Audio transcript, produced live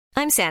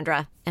I'm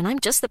Sandra, and I'm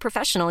just the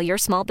professional your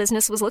small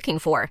business was looking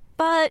for.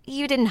 But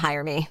you didn't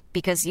hire me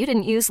because you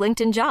didn't use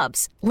LinkedIn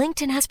Jobs.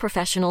 LinkedIn has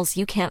professionals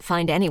you can't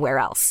find anywhere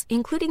else,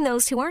 including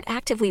those who aren't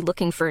actively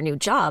looking for a new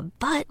job,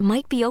 but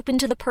might be open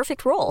to the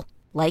perfect role,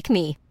 like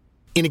me.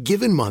 In a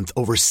given month,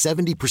 over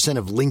 70%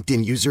 of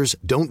LinkedIn users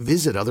don't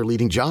visit other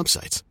leading job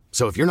sites.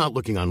 So if you're not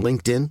looking on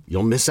LinkedIn,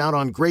 you'll miss out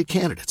on great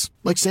candidates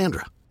like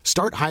Sandra.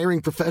 Start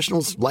hiring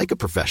professionals like a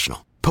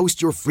professional.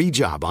 Post your free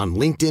job on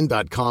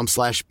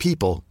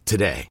linkedin.com/people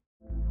today.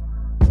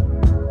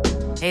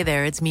 Hey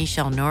there, it's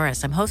Michelle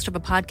Norris. I'm host of a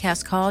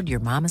podcast called Your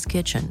Mama's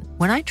Kitchen.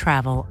 When I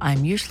travel,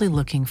 I'm usually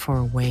looking for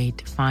a way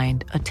to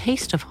find a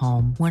taste of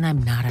home when I'm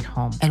not at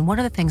home. And one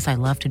of the things I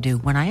love to do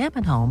when I am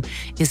at home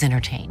is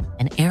entertain.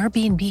 And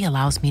Airbnb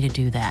allows me to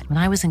do that. When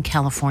I was in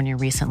California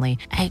recently,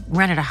 I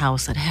rented a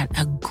house that had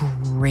a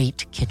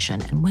great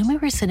kitchen. And when we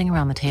were sitting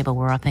around the table,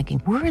 we're all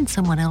thinking, we're in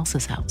someone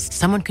else's house.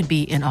 Someone could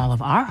be in all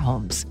of our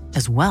homes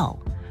as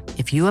well.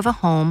 If you have a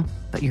home,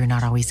 but you're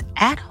not always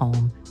at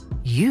home,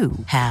 you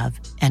have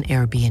an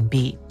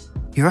Airbnb.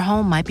 Your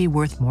home might be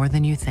worth more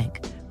than you think.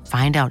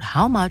 Find out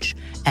how much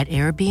at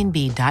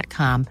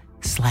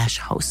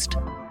airbnb.com/host.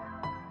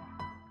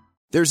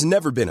 There's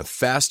never been a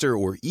faster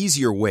or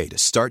easier way to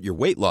start your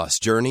weight loss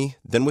journey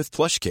than with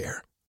PlushCare.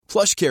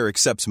 PlushCare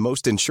accepts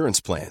most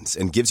insurance plans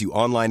and gives you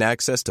online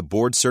access to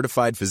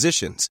board-certified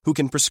physicians who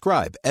can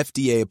prescribe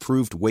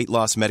FDA-approved weight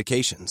loss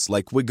medications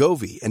like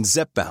Wegovy and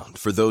Zepbound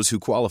for those who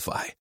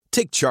qualify.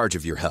 Take charge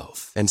of your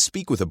health and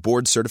speak with a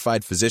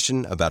board-certified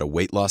physician about a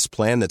weight loss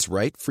plan that's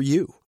right for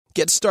you.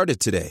 Get started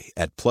today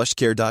at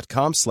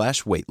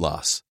plushcare.com/weight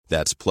loss.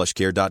 That's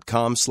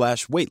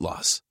plushcare.com/weight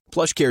loss.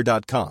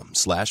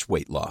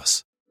 plushcare.com/weight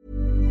loss.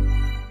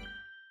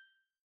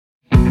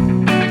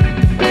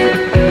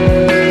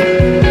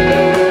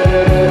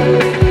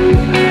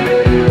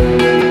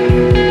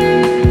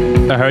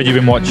 I heard you've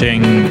been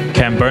watching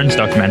Ken Burns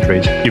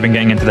documentaries. You've been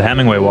getting into the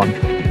Hemingway one.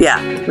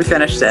 Yeah, we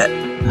finished it.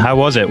 How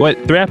was it?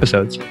 What, 3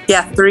 episodes?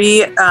 Yeah,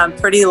 3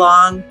 pretty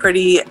long,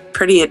 pretty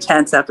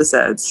intense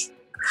episodes.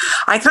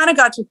 I kind of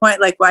got to a point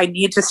like I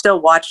need to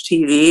still watch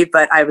TV,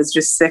 but I was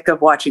just sick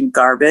of watching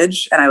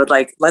garbage. And I would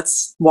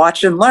let's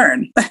watch and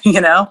learn, you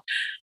know?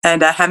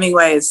 And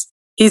Hemingway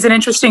he's an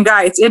interesting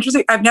guy. It's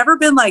interesting. I've never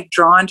been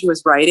drawn to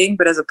his writing,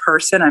 but as a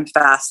person, I'm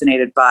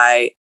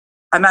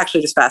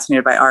actually just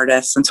fascinated by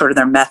artists and sort of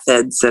their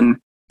methods and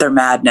their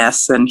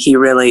madness. And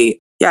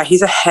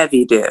he's a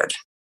heavy dude.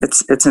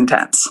 It's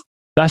intense.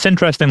 That's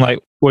interesting, what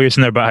you're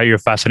saying there about how you're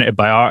fascinated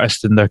by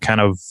artists and their kind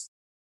of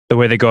the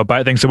way they go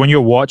about things. So when you're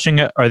watching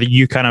it, are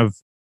you kind of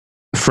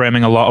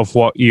framing a lot of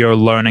what you're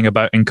learning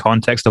about in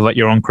context of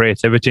your own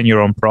creativity and your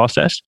own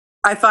process?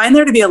 I find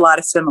there to be a lot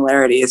of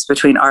similarities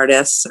between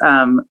artists,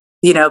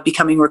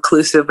 becoming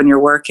reclusive when you're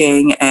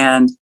working.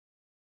 And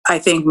I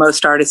think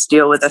most artists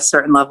deal with a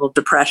certain level of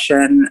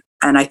depression.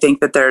 And I think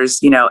that there's,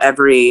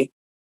 every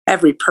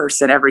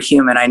person, every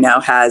human I know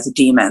has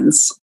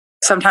demons.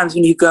 Sometimes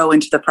when you go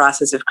into the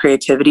process of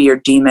creativity, your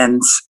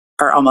demons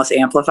are almost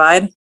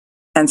amplified.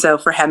 And so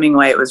for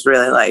Hemingway, it was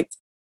really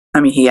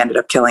he ended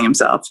up killing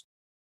himself.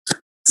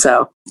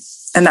 So,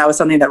 and that was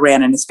something that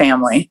ran in his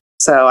family.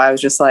 So I was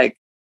just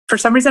for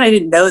some reason, I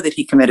didn't know that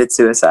he committed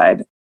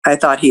suicide. I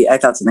thought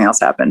something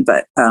else happened,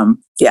 but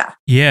yeah.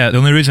 Yeah, the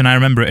only reason I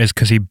remember it is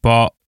because he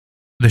bought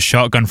the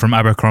shotgun from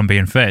Abercrombie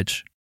and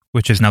Fitch,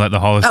 which is now the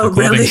Hollister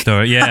clothing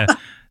store. Yeah.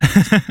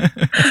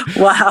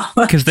 Wow.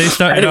 Because they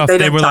started off,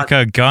 they were a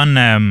gun,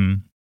 a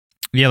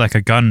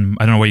gun,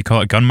 I don't know what you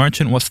call it, a gun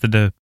merchant? What's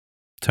the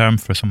term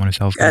for someone who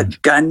sells guns? A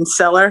gun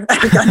seller?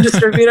 A gun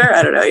distributor?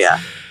 I don't know, yeah.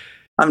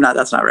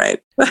 That's not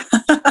right.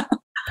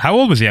 How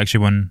old was he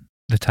actually when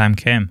the time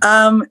came?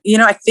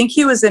 I think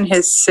he was in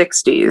his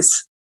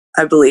 60s,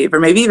 I believe, or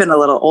maybe even a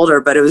little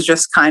older, but it was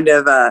just kind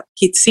of,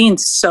 he'd seen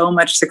so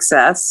much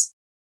success.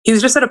 He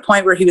was just at a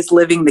point where he was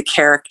living the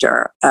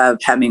character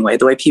of Hemingway,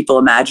 the way people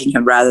imagine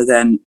him rather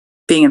than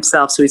being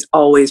himself. So he's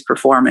always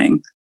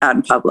performing out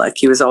in public.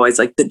 He was always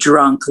the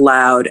drunk,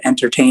 loud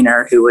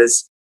entertainer who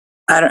was,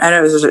 I don't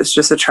know, it's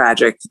just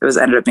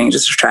ended up being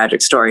just a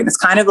tragic story. And it's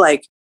kind of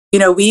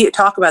we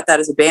talk about that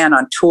as a band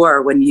on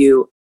tour. When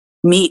you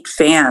meet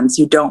fans,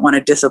 you don't want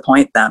to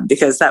disappoint them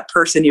because that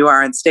person you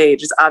are on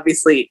stage is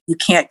obviously, you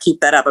can't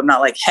keep that up. I'm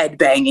not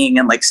headbanging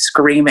and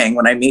screaming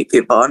when I meet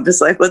people. I'm just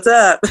what's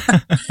up?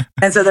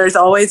 And so there's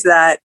always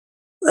that,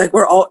 I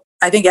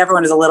think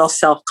everyone is a little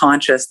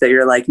self-conscious that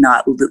you're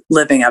not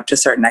living up to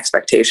certain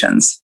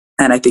expectations.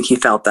 And I think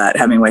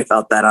Hemingway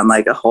felt that on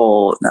a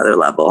whole another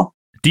level.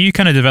 Do you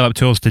kind of develop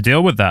tools to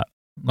deal with that?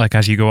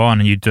 As you go on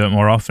and you do it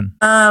more often?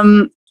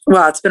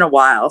 Well, it's been a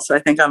while, so I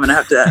think I'm going to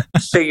have to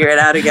figure it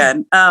out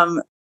again.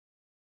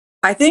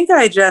 I think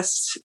I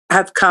just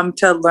have come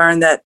to learn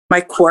that my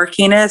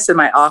quirkiness and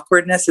my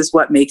awkwardness is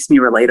what makes me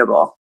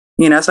relatable.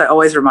 So I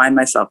always remind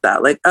myself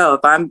that, if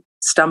I'm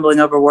stumbling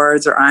over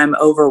words or I'm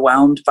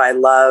overwhelmed by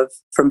love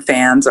from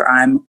fans or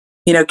I'm,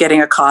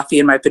 getting a coffee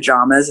in my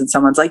pajamas and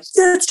someone's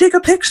let's take a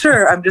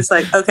picture. I'm just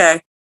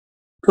okay,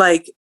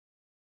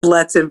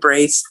 let's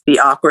embrace the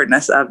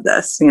awkwardness of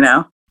this,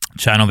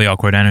 Channel the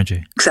awkward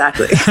energy.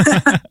 Exactly.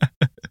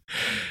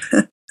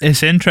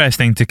 It's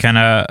interesting to kind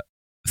of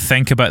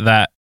think about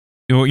that.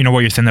 You know what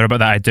you're saying there about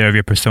that idea of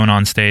your persona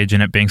on stage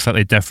and it being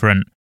slightly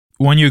different.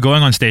 When you're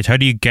going on stage, how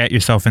do you get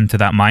yourself into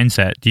that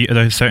mindset? Are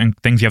there certain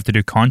things you have to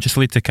do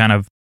consciously to kind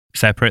of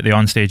separate the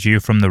onstage you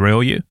from the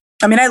real you?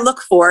 I mean, I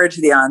look forward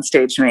to the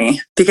onstage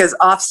me, because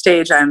off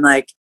stage, I'm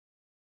like,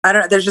 I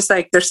don't know. There's just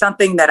like, there's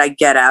something that I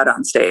get out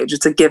on stage.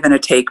 It's a give and a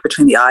take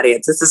between the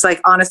audience. It's just like,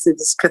 honestly,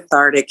 this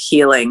cathartic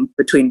healing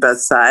between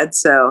both sides.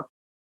 So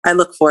I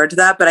look forward to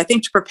that. But I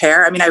think to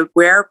prepare, I mean,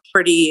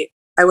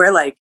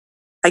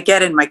 I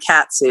get in my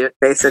cat suit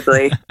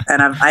basically,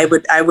 and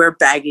I wear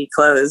baggy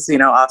clothes,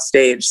 off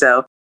stage.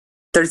 So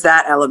there's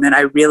that element.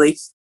 I really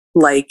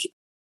like,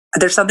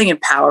 there's something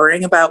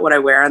empowering about what I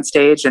wear on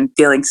stage and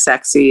feeling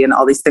sexy and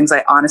all these things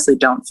I honestly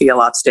don't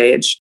feel off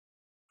stage.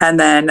 And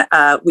then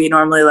we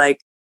normally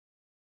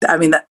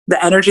the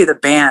energy of the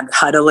band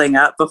huddling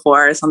up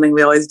before is something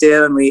we always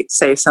do. And we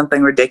say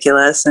something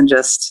ridiculous and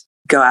just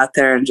go out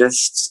there and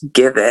just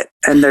give it.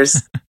 And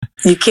there's,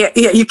 you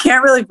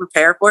can't really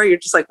prepare for it. You're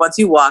just like, once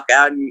you walk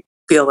out and you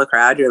feel the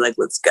crowd, you're like,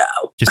 let's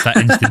go. Just that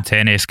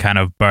instantaneous kind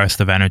of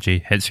burst of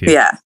energy hits you.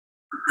 Yeah,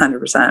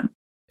 100%.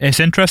 It's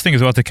interesting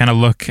as well to kind of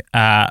look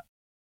at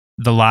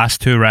the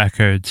last two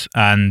records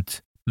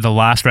and the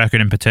last record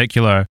in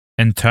particular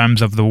in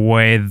terms of the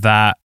way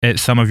that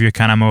it's some of your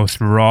kind of most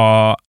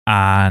raw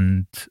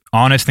and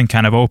honest and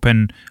kind of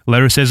open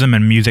lyricism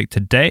and music to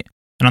date.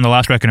 And on the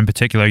last record in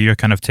particular, you're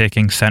kind of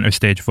taking center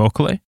stage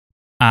vocally.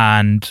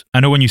 And I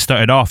know when you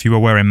started off, you were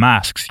wearing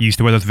masks. You used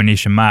to wear those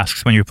Venetian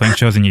masks when you were playing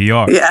shows in New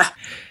York. Yeah.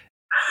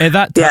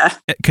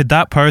 Could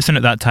that person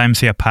at that time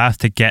see a path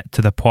to get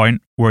to the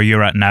point where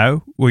you're at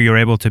now, where you're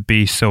able to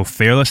be so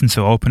fearless and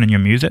so open in your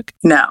music?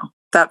 No,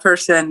 that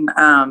person,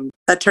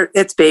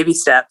 it's baby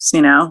steps,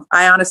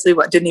 I honestly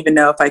didn't even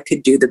know if I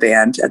could do the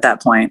band at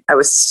that point. I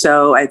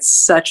had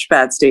such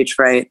bad stage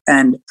fright,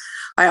 and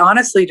I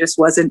honestly just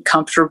wasn't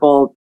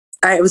comfortable.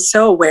 I was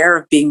so aware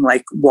of being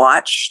like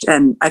watched,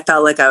 and I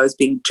felt like I was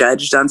being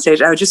judged on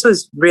stage. I just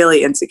was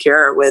really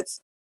insecure with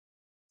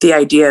the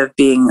idea of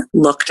being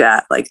looked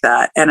at like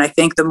that. And I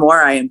think the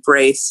more I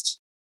embraced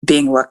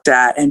being looked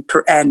at and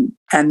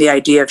the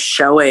idea of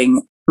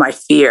showing my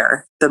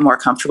fear, the more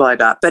comfortable I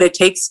got. But it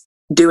takes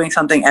doing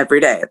something every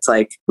day. It's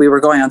like we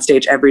were going on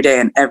stage every day,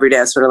 and every day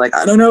I was sort of like,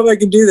 I don't know if I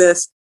can do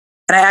this.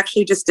 And I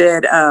actually just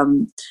did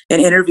an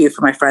interview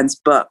for my friend's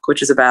book,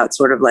 which is about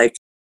sort of like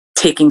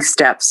taking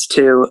steps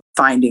to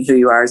finding who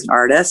you are as an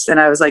artist. And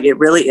I was like, it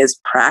really is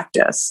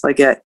practice. Like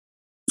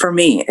for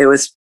me, it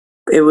was,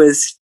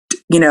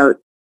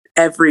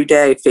 every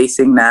day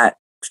facing that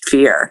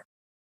fear.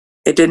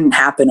 It didn't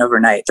happen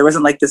overnight. There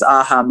wasn't like this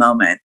aha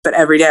moment, but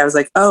every day I was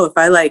like, oh, if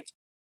I like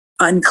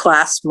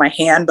unclasp my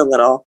hand a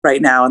little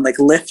right now and like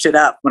lift it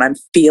up when I'm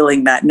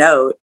feeling that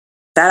note,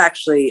 that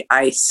actually,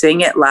 I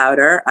sing it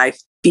louder. I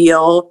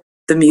feel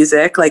the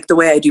music like the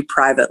way I do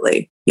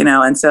privately,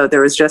 And so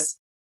there was just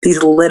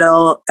these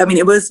little,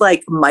 it was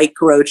like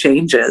micro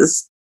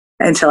changes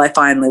until I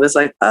finally was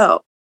like, oh,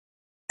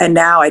 and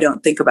now I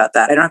don't think about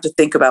that. I don't have to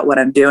think about what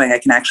I'm doing. I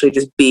can actually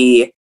just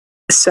be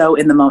so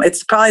in the moment.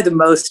 It's probably the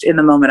most in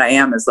the moment I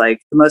am, is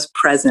like the most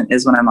present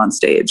is when I'm on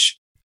stage.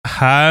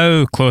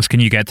 How close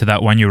can you get to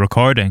that when you're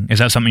recording? Is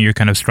that something you're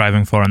kind of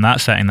striving for in that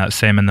setting, that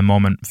same in the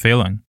moment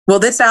feeling? Well,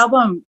 this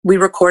album, we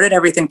recorded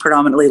everything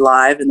predominantly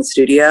live in the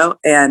studio,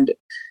 and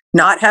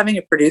not having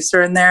a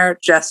producer in there,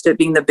 just it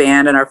being the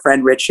band and our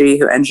friend Richie,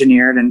 who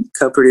engineered and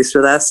co-produced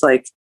with us,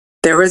 like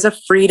there was a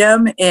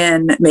freedom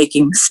in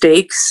making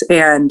mistakes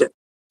and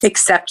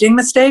accepting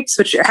mistakes,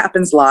 which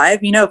happens live.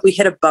 If we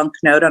hit a bunk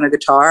note on a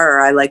guitar or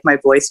I like my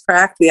voice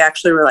cracked, we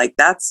actually were like,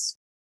 that's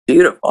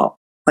beautiful.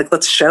 Like,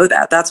 let's show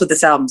that. That's what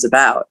this album's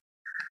about.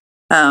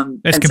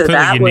 It's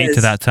completely unique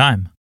to that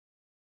time.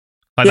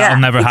 Like that'll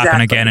never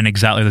happen again in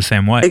exactly the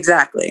same way.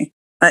 Exactly.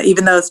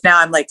 Even though it's now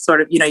I'm like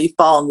sort of, you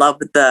fall in love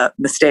with the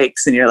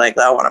mistakes and you're like,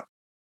 I want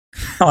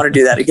to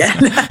do that again,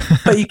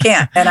 but you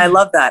can't. And I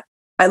love that.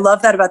 I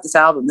love that about this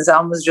album. This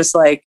album was just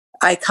like,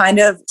 I kind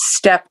of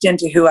stepped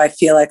into who I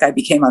feel like I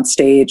became on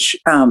stage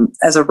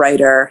as a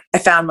writer. I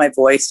found my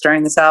voice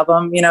during this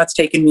album. It's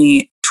taken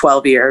me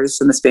 12 years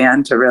in this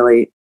band to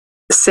really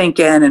sink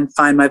in and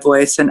find my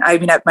voice. And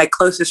my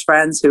closest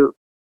friends who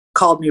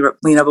called me,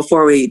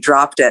 before we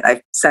dropped it,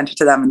 I sent it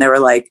to them and they were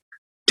like,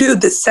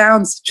 dude, this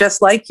sounds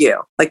just like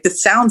you. Like,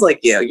 this sounds like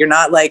you. You're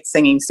not like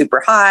singing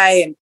super high,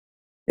 and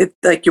it's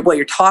like what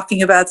you're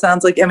talking about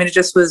sounds like, it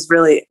just was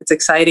really, it's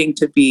exciting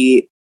to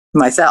be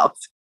myself.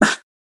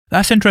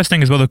 That's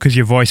interesting as well, though, because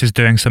your voice is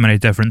doing so many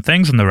different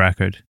things on the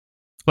record.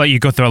 Like, you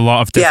go through a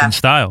lot of different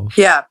styles.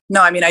 Yeah.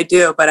 No, I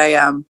do, but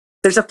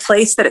there's a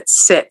place that it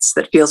sits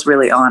that feels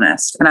really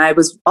honest. And I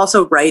was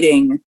also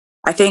writing,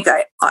 I think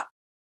I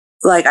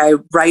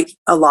write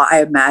a lot.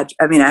 I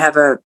have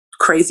a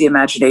crazy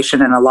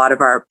imagination, and a lot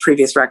of our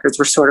previous records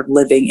were sort of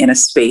living in a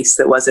space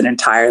that wasn't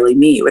entirely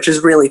me, which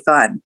is really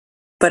fun.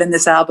 But in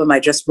this album, I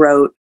just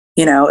wrote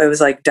It was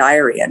like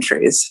diary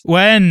entries.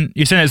 When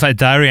you said it's like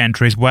diary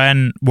entries,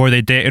 when were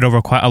they dated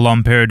over quite a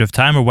long period of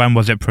time, or when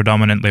was it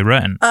predominantly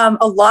written?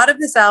 A lot of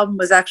this album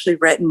was actually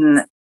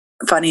written,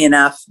 funny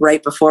enough,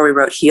 right before we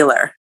wrote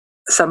Healer.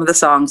 Some of the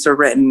songs were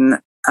written,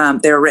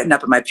 they were written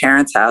up at my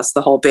parents' house,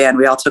 the whole band.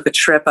 We all took a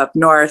trip up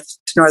north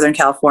to Northern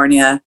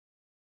California,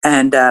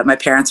 and my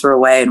parents were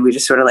away, and we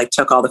just sort of like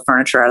took all the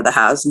furniture out of the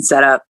house and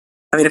set up.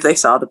 I mean, if they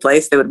saw the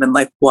place, they would have been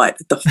like, what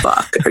the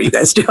fuck are you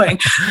guys doing?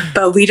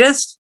 But we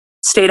just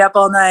stayed up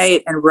all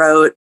night and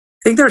wrote.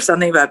 I think there was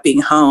something about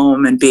being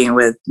home and being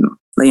with,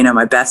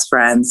 my best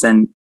friends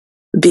and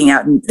being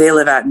out. They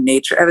live out in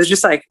nature. It was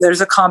just like,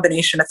 there's a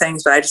combination of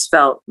things, but I just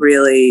felt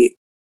really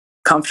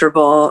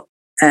comfortable.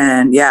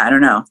 And yeah, I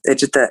don't know. It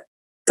just,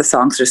 the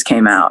songs just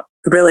came out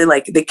really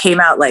like, they came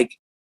out like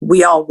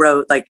we all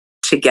wrote like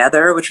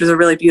together, which was a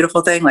really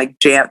beautiful thing, like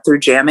through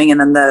jamming. And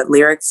then the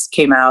lyrics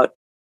came out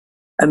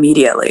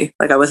immediately.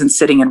 Like I wasn't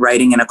sitting and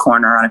writing in a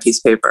corner on a piece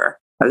of paper.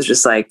 I was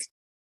just like,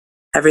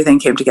 everything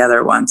came together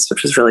at once,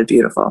 which was really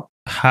beautiful.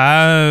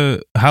 How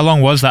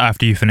long was that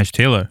after you finished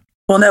Healer?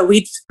 Well, no,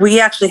 we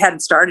actually hadn't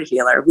started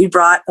Healer. We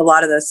brought a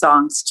lot of those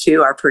songs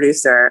to our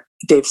producer,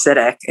 Dave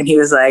Sitek, and he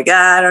was like,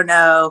 I don't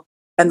know.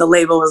 And the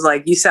label was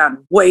like, you sound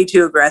way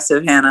too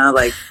aggressive, Hannah.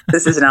 Like,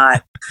 this is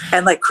not.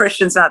 And like,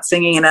 Christian's not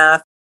singing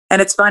enough.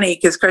 And it's funny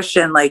because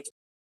Christian, like,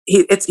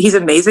 he's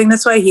amazing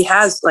this way. He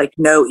has like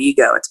no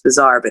ego. It's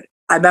bizarre, but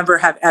I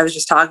remember I was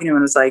just talking to him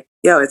and was like,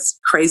 yo, it's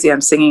crazy. I'm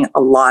singing a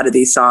lot of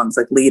these songs,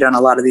 like lead on a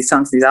lot of these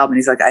songs in these albums.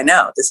 He's like, I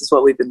know, this is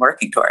what we've been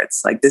working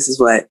towards. Like, this is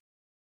what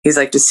he's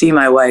like, to see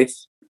my wife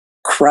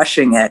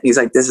crushing it. He's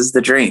like, this is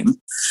the dream.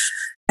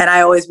 And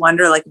I always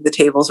wonder, like, if the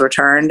tables were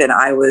turned and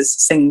I was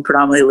singing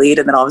predominantly lead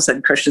and then all of a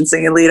sudden Christian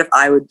singing lead, if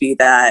I would be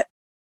that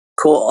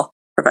cool,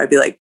 or if I'd be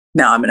like,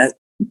 no, I'm going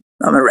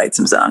to write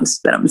some songs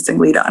that I'm going to sing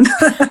lead on.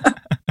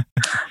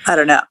 I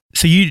don't know.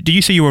 So do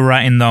you say you were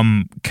writing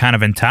them kind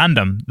of in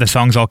tandem? The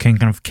songs all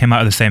kind of came out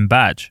of the same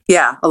batch?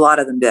 Yeah, a lot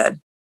of them did.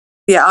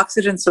 Yeah,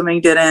 Oxygen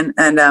Swimming didn't.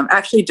 And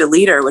actually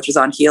Deleter, which is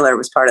on Healer,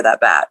 was part of that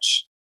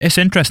batch. It's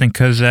interesting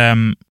because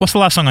what's the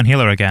last song on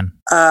Healer again?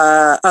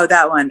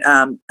 That one.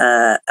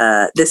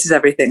 This Is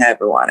Everything I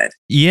Ever Wanted.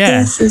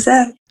 Yeah. This is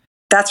it.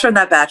 That's from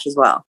that batch as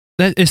well.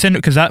 It's in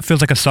because that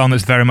feels like a song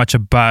that's very much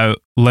about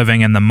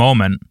living in the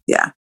moment.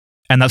 Yeah.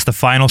 And that's the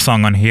final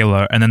song on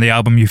Healer. And then the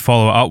album you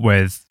follow it up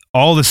with,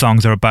 all the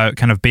songs are about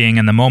kind of being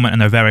in the moment,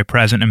 and they're very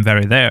present and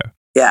very there.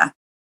 Yeah,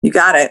 you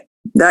got it.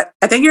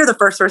 I think you're the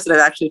first person I've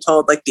actually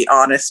told like the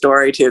honest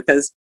story to,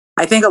 because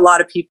I think a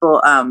lot of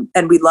people,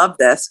 and we love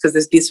this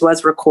because this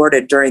was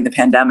recorded during the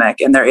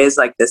pandemic, and there is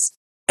like this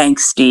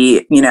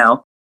angsty,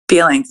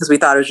 feeling because we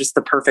thought it was just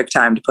the perfect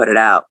time to put it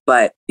out.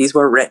 But these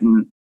were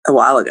written a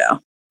while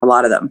ago, a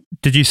lot of them.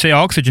 Did you say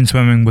Oxygen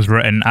Swimming was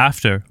written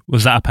after?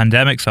 Was that a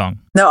pandemic song?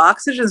 No,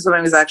 Oxygen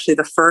Swimming was actually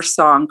the first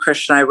song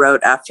Christian and I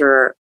wrote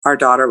after our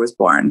daughter was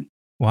born.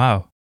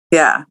 Wow.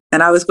 Yeah.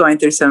 And I was going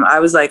through I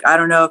was like, I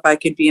don't know if I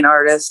could be an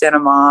artist and a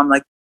mom.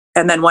 Like,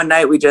 and then one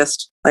night we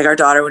just, like, our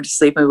daughter went to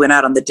sleep and we went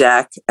out on the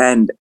deck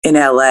and in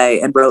LA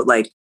and wrote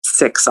like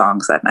 6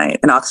 songs that night.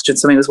 And Oxygen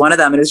Swimming was one of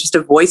them. And it was just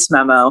a voice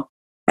memo.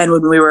 And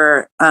when we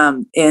were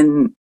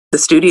in the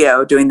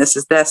studio doing This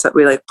Is This,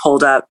 we like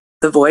pulled up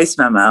the voice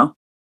memo.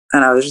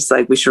 And I was just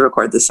like, we should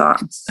record this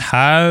song.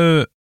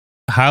 How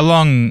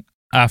long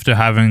after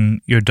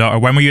having your daughter,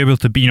 when were you able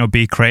to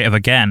be creative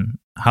again?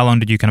 How long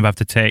did you kind of have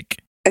to take?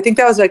 I think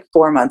that was like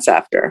 4 months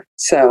after.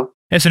 So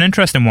it's an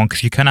interesting one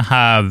because you kind of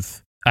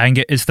have, I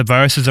think it's the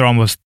verses are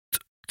almost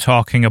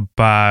talking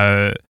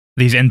about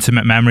these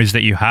intimate memories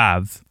that you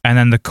have. And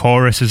then the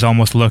chorus is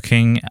almost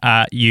looking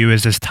at you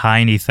as this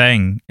tiny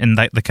thing in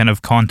like the kind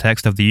of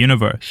context of the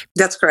universe.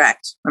 That's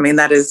correct. I mean,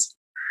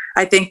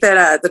 I think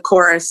that the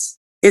chorus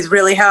is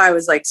really how I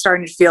was like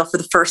starting to feel for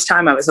the first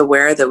time. I was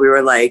aware that we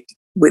were like,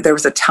 there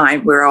was a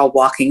time we were all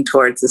walking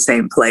towards the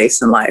same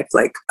place in life.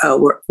 Like,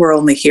 oh, we're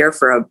only here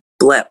for a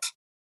blip.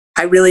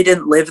 I really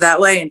didn't live that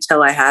way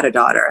until I had a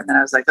daughter. And then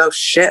I was like, oh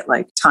shit,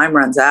 like time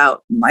runs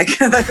out. And like,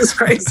 that was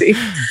crazy.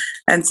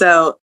 And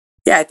so,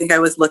 yeah, I think I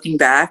was looking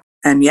back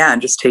and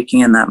just taking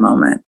in that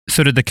moment.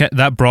 So did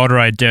that broader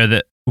idea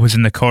that was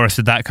in the chorus,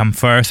 did that come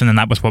first? And then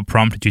that was what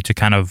prompted you to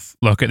kind of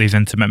look at these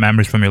intimate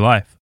memories from your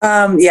life?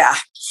 Yeah,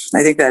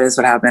 I think that is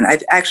what happened.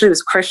 It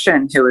was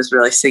Christian who was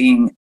really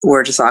singing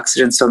We're Just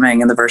Oxygen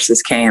Swimming and the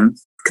verses came.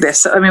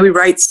 We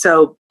write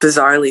so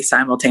bizarrely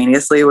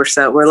simultaneously.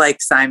 We're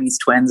like Siamese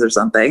twins or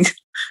something.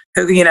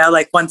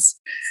 Like once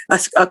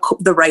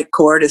the right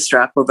chord is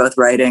struck, we're both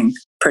writing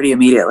pretty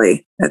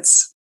immediately.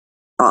 It's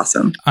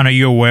awesome. And are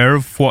you aware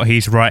of what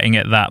he's writing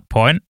at that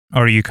point?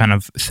 Or are you kind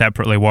of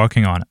separately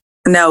working on it?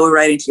 No, we're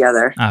writing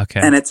together. Okay.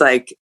 And it's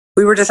like,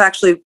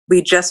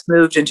 we just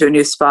moved into a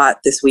new spot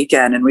this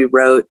weekend and we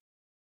wrote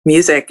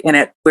music in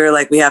it. We were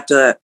like, we have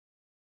to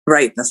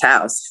write in this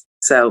house.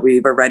 So we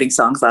were writing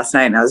songs last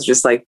night and I was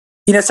just like,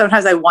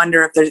 sometimes I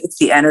wonder if it's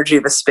the energy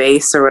of a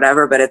space or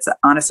whatever, but it's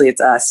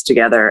us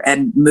together,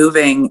 and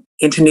moving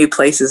into new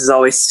places is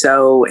always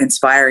so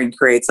inspiring,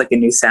 creates like a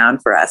new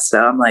sound for us.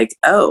 So I'm like,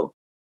 oh,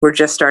 we're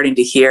just starting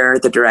to hear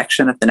the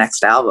direction of the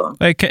next album.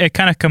 It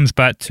kind of comes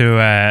back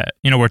to,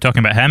 we're talking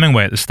about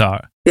Hemingway at the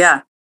start.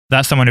 Yeah.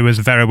 That's someone who was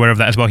very aware of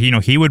that as well.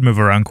 He would move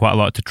around quite a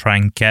lot to try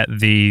and get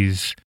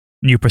these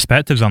new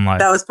perspectives on life.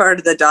 That was part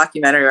of the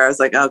documentary where I was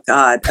like, oh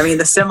God. I mean,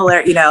 the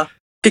similar,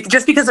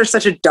 just because there's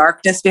such a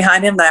darkness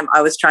behind him that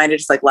I was trying to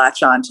just like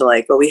latch on to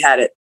like, well, we had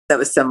it that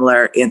was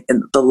similar in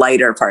the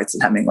lighter parts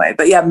of Hemingway.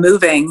 But yeah,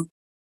 moving,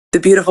 the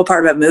beautiful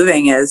part about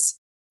moving is,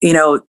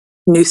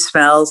 new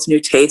smells, new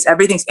tastes,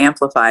 everything's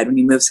amplified when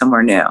you move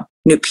somewhere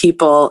new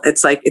people.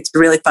 It's like, it's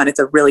really fun. It's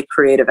a really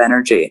creative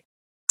energy.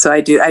 So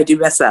I do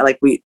miss that. Like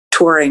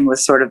touring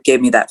was sort of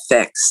gave me that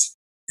fix.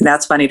 And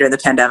that's funny, during the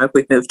pandemic,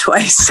 we've moved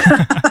twice.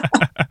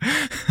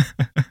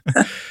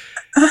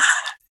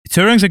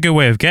 Touring's a good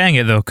way of getting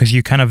it though, because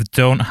you kind of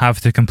don't have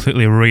to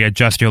completely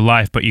readjust your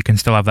life, but you can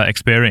still have that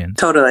experience.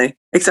 Totally.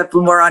 Except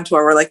when we're on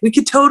tour, we're like, we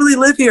could totally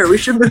live here. We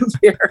should move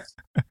here.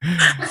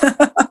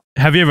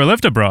 Have you ever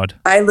lived abroad?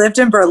 I lived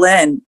in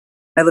Berlin.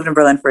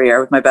 For a year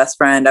with my best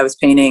friend. I was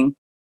painting.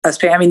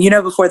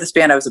 Before this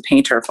band, I was a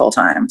painter full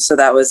time. So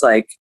that was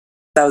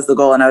the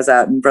goal. And I was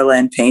out in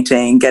Berlin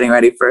painting, getting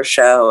ready for a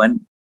show. And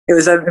it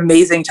was an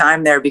amazing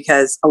time there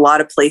because a lot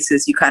of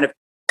places you kind of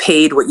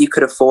paid what you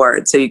could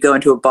afford. So you go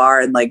into a bar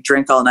and like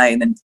drink all night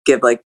and then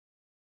give like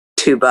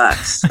 $2.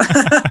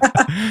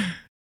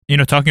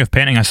 Talking of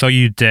painting, I saw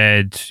you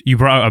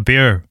brought out a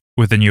beer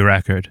with the new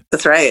record.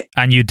 That's right.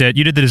 And you did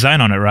the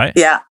design on it, right?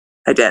 Yeah,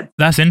 I did.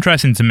 That's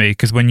interesting to me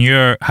because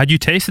had you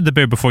tasted the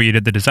beer before you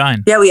did the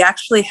design? Yeah, we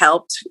actually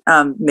helped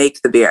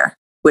make the beer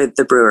with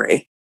the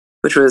brewery,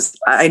 which was,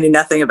 I knew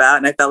nothing about,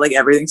 and I felt like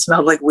everything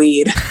smelled like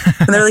weed.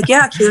 And they're like, yeah,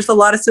 actually, there's a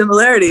lot of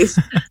similarities.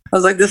 I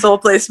was like, this whole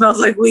place smells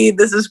like weed.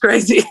 This is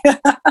crazy.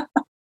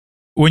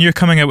 When you're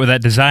coming out with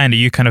that design, are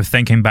you kind of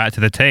thinking back to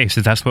the taste?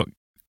 Is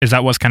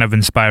that what's kind of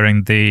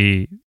inspiring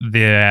the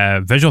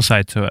visual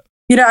side to it?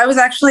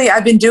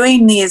 I've been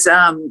doing these,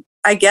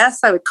 I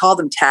guess I would call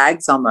them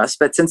tags almost,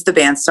 but since the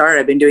band started,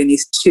 I've been doing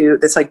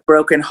this like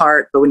broken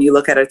heart, but when you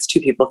look at it, it's two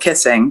people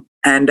kissing.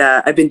 And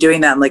I've been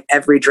doing that in like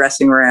every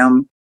dressing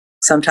room,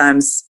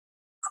 sometimes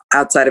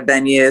outside of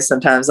venues,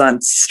 sometimes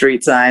on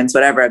street signs,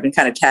 whatever. I've been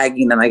kind of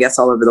tagging them, I guess,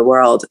 all over the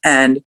world.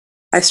 And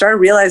I started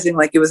realizing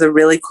like it was a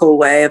really cool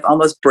way of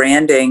almost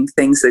branding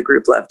things that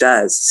Group Love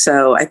does.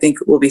 So I think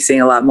we'll be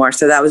seeing a lot more.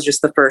 So that was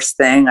just the first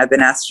thing. I've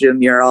been asked to do a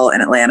mural in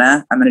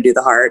Atlanta. I'm going to do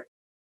the heart,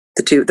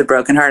 the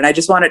broken heart. And I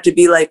just want it to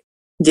be like,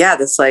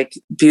 this like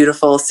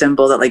beautiful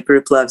symbol that like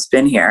Group Love's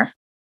been here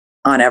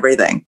on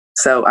everything.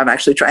 So I'm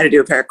actually trying to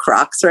do a pair of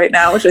Crocs right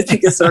now, which I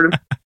think is sort of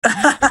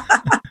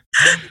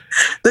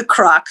the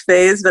Croc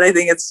phase, but I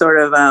think it's sort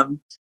of,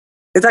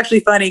 it's actually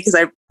funny because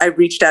I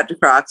reached out to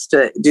Crocs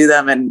to do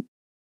them, and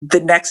the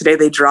next day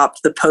they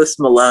dropped the Post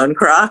Malone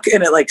Croc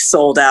and it like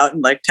sold out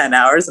in like 10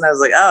 hours. And I was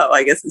like, oh,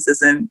 I guess this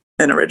isn't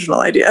an original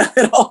idea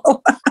at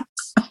all.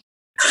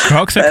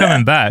 Crocs are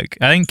coming back.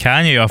 I think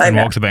Kanye often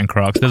walks about in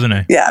Crocs, doesn't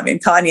he? Yeah, I mean,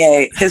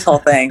 Kanye, his whole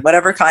thing,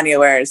 whatever Kanye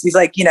wears, he's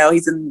like,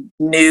 he's in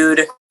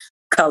nude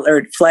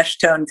colored, flesh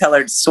tone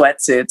colored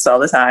sweatsuits all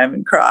the time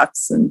and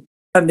Crocs and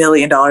 $1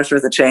 million worth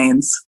of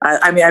chains.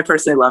 I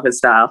personally love his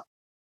style.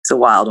 It's a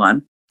wild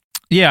one.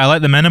 Yeah, I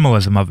like the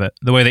minimalism of it.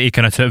 The way that he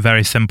kind of took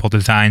very simple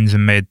designs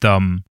and made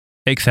them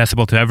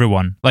accessible to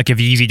everyone. Like if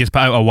Yeezy just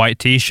put out a white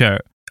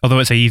t-shirt, although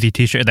it's a Yeezy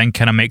t-shirt, it then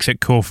kind of makes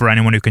it cool for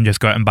anyone who can just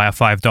go out and buy a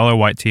 $5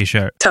 white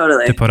t-shirt.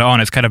 Totally. To put it on.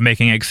 It's kind of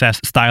making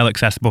style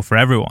accessible for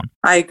everyone.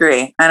 I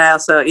agree. And I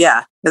also,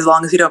 as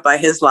long as you don't buy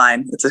his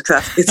line, it's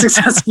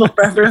accessible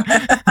for everyone.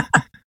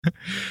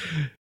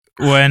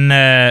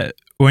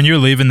 When you're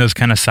leaving those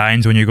kind of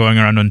signs, when you're going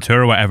around on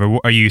tour or whatever,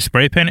 are you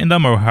spray painting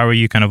them or how are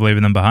you kind of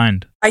leaving them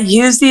behind? I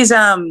use these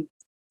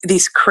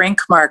Krink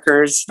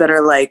markers that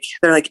are like,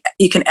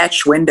 you can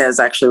etch windows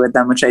actually with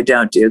them, which I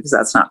don't do because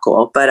that's not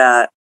cool.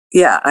 But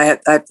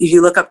if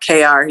you look up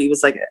KR,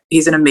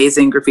 he's an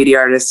amazing graffiti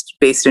artist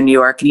based in New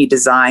York, and he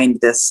designed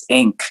this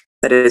ink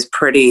that is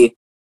pretty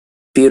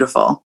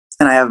beautiful.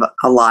 And I have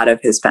a lot of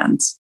his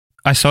pens.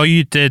 I saw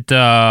you did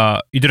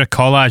a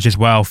collage as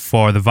well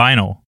for the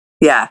vinyl.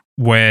 Yeah.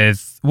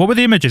 With, what were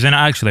the images in it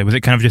actually? Was it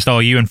kind of just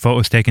all you and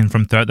photos taken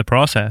from throughout the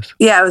process?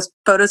 Yeah, it was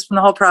photos from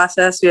the whole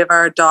process. We have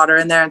our daughter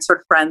in there and sort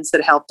of friends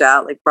that helped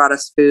out, like brought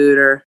us food,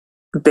 or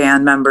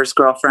band members'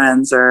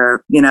 girlfriends,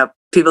 or,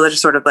 people that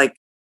just sort of like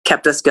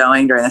kept us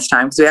going during this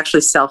time, because we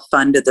actually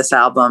self-funded this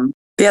album.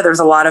 But yeah, there was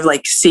a lot of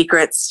like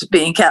secrets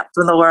being kept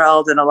from the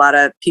world and a lot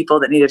of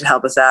people that needed to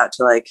help us out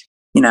to like,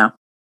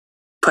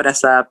 put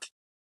us up,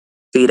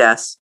 feed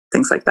us,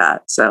 things like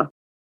that. So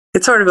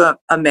it's sort of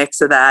a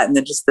mix of that and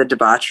then just the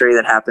debauchery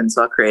that happens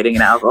while creating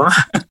an album.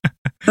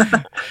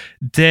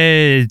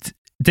 Did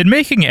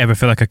making it ever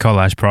feel like a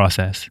collage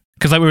process?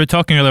 Because like we were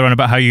talking earlier on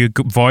about how your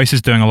voice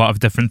is doing a lot of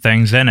different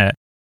things in it.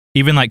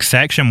 Even like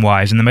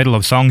section-wise, in the middle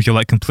of songs, you'll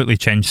like completely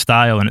change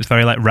style, and it's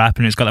very like rap,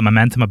 and it's got that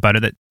momentum about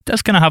it that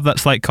does kind of have that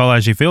slight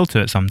collagey feel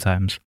to it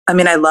sometimes. I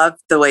mean, I love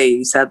the way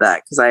you said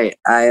that, because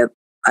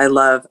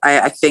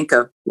I think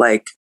of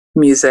like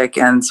music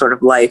and sort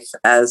of life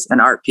as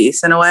an art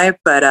piece in a way,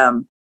 but I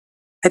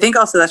think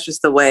also that's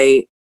just the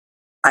way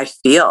I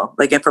feel.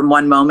 Like if from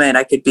one moment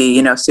I could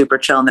be, super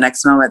chill, and the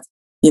next moment,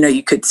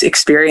 you could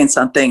experience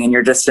something and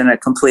you're just in a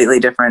completely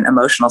different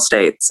emotional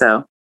state.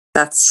 So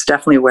that's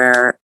definitely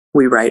where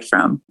we write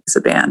from as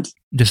a band.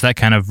 Just that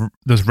kind of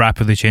those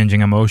rapidly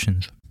changing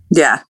emotions.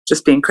 Yeah,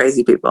 just being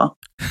crazy people.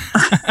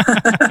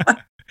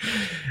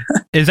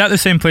 Is that the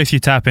same place you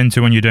tap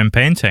into when you're doing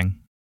painting?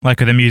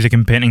 Like are the music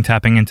and painting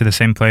tapping into the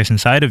same place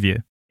inside of you?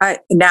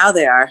 Now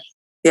they are.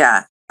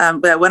 Yeah.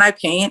 But when I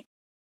paint,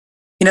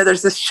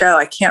 there's this show,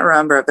 I can't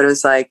remember it, but it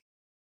was like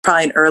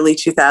probably an early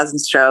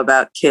 2000s show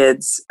about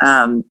kids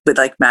with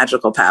like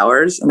magical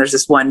powers. And there's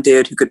this one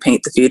dude who could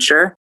paint the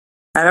future.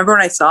 I remember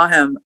when I saw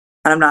him,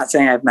 and I'm not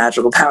saying I have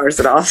magical powers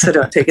at all, so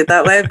don't take it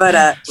that way,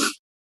 but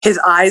his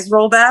eyes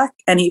roll back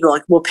and he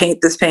will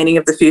paint this painting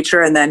of the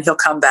future, and then he'll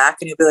come back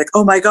and he'll be like,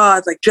 oh my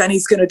God, like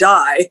Jenny's going to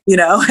die,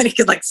 and he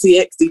could like see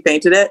it because he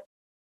painted it.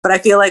 But I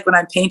feel like when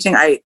I'm painting,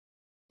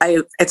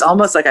 it's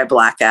almost like I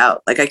black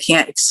out. Like I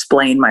can't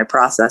explain my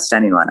process to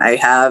anyone. I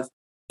have,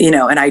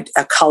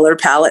 a color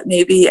palette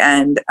maybe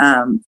and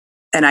an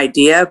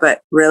idea,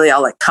 but really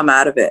I'll like come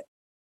out of it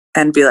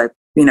and be like,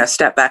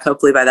 step back.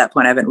 Hopefully by that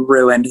point I haven't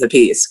ruined the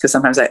piece, because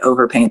sometimes I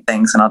overpaint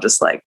things and I'll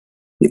just like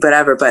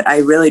whatever. But I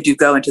really do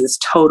go into this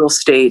total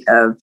state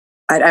of,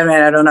 I don't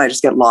know, I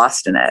just get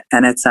lost in it.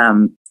 And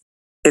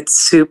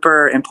it's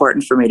super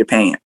important for me to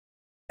paint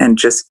and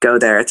just go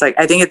there. It's like,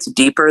 I think it's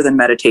deeper than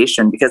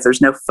meditation because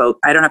there's no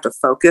I don't have to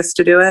focus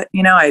to do it.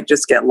 I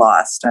just get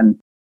lost and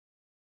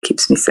it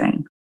keeps me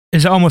sane.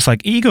 Is it almost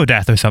like ego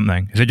death or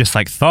something? Is it just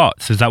like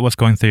thoughts? Is that what's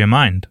going through your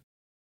mind?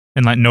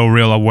 And like no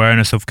real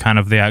awareness of kind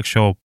of the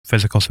actual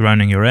physical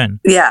surrounding you're in?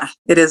 Yeah,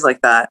 it is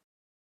like that.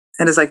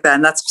 It is like that.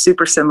 And that's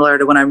super similar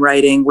to when I'm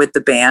writing with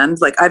the band.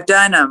 Like I've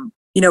done,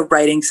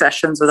 writing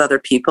sessions with other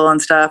people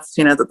and stuff,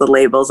 the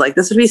labels like,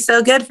 this would be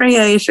so good for you.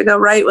 You should go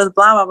write with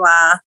blah, blah,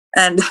 blah.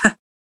 And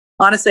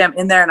honestly, I'm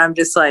in there and I'm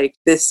just like,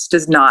 this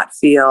does not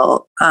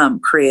feel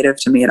creative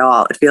to me at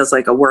all. It feels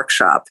like a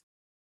workshop,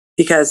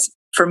 because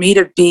for me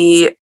to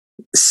be,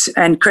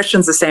 and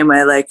Christian's the same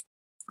way, like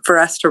for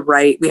us to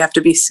write, we have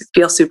to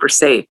feel super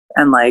safe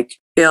and like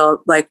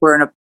feel like we're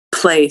in a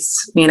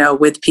place,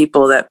 with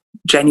people that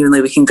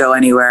genuinely we can go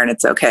anywhere and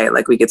it's okay.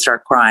 Like we could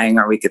start crying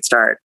or we could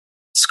start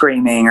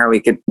screaming or we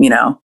could,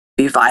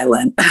 be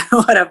violent,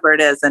 whatever it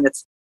is.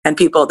 And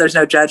people, there's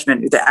no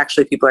judgment. That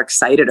actually people are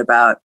excited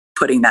about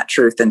putting that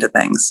truth into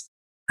things.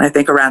 And I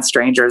think around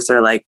strangers,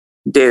 they're like,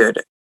 dude,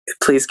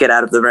 please get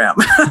out of the room.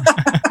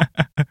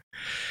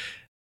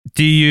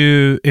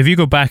 If you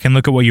go back and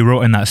look at what you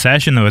wrote in that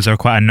session, though, is there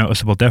quite a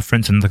noticeable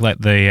difference in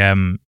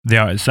the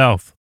art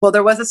itself? Well,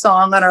 there was a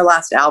song on our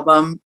last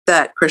album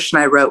that Christian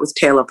and I wrote with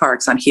Taylor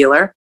Parks on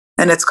Healer,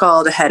 and it's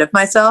called Ahead of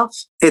Myself.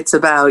 It's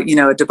about, a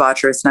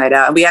debaucherous night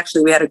out. And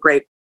we had a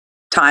great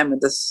time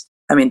with this.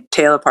 I mean,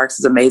 Taylor Parks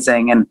is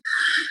amazing. And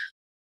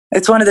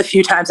it's one of the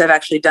few times I've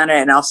actually done it.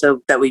 And also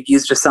that we've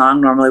used a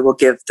song. Normally we'll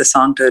give the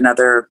song to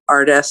another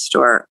artist,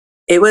 or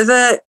it was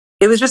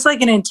just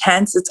like an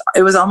intense,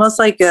 it was almost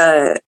like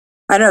it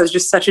was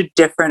just such a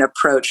different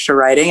approach to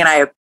writing. And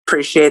I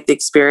appreciate the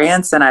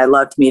experience and I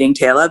loved meeting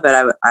Taylor,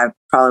 but I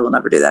probably will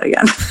never do that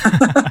again.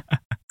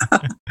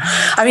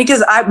 I mean,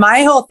 because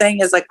my whole thing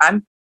is like,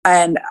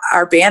 and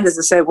our band, as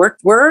I said,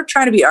 we're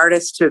trying to be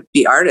artists,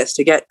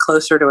 to get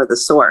closer to the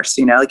source,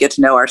 get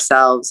to know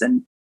ourselves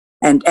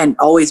and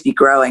always be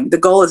growing. The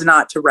goal is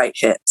not to write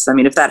hits. I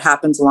mean, if that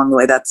happens along the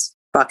way, that's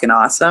fucking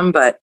awesome.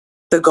 But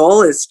the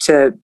goal is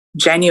to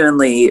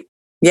genuinely,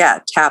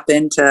 tap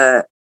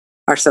into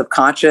our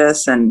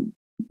subconscious and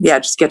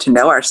just get to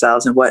know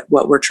ourselves and what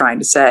we're trying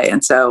to say.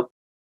 And so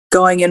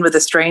going in with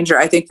a stranger,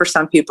 I think for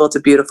some people it's a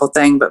beautiful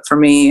thing, but for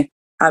me,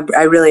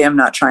 I really am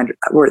not trying to,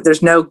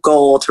 there's no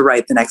goal to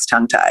write the next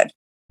Tongue Tied,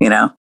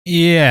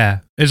 Yeah.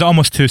 It's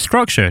almost too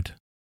structured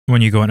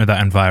when you go into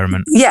that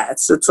environment. Yeah.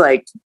 It's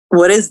like,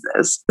 what is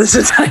this? This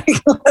is like,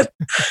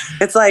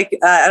 it's like,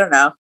 I don't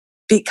know,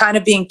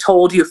 being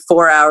told you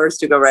 4 hours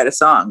to go write a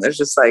song. There's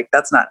just like,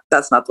 that's not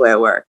the way I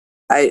work.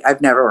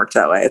 I've never worked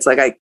that way. It's like,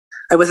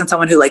 I wasn't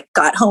someone who like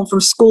got home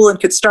from school and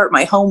could start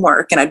my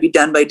homework and I'd be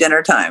done by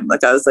dinner time.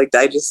 Like I was like,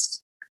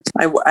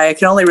 I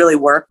can only really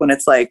work when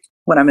it's like,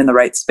 when I'm in the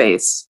right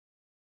space.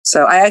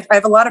 So I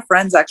have a lot of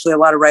friends, actually a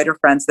lot of writer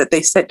friends, that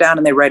they sit down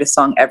and they write a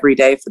song every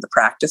day for the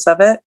practice of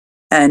it.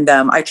 And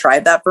I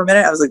tried that for a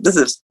minute. I was like, this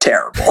is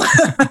terrible.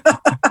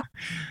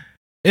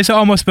 Is it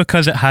almost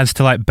because it has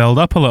to like build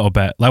up a little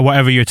bit? Like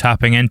whatever you're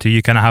tapping into,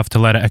 you kind of have to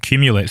let it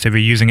accumulate. So if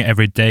you're using it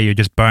every day, you're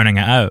just burning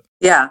it out.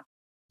 Yeah,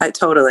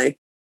 totally.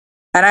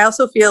 And I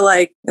also feel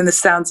like, and this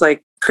sounds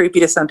like creepy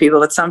to some people,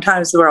 but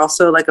sometimes we're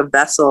also like a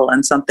vessel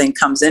and something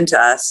comes into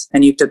us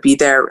and you have to be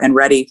there and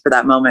ready for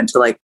that moment to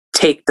like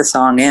take the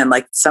song in.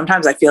 Like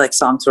sometimes I feel like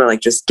songs were like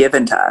just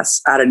given to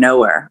us out of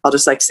nowhere. I'll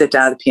just like sit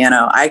down at the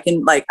piano. I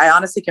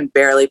honestly can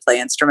barely play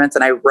instruments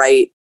and I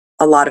write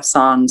a lot of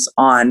songs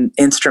on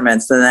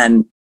instruments. And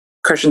then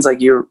Christian's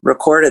like, you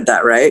recorded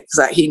that, right?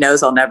 Because he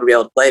knows I'll never be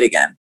able to play it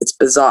again. It's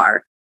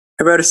bizarre.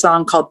 I wrote a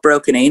song called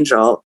Broken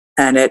Angel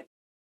and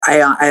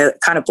I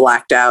kind of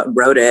blacked out and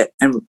wrote it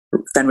and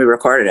then we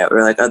recorded it. We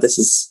were like, oh, this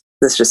is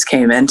this just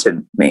came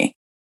into me,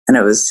 and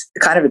it was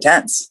kind of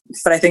intense.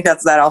 But I think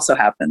that also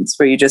happens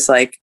where you just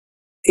like,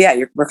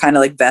 we're kind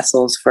of like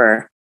vessels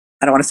for,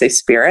 I don't want to say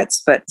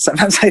spirits, but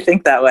sometimes I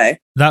think that way.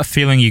 That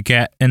feeling you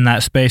get in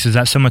that space, is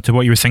that similar to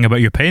what you were saying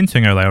about your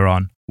painting earlier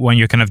on, when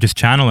you're kind of just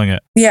channeling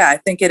it? Yeah, I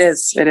think it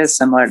is. It is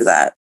similar to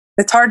that.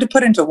 It's hard to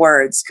put into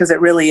words because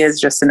it really is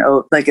just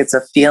it's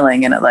a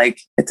feeling, and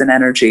it's an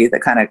energy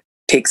that kind of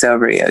takes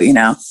over you, you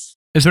know?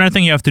 Is there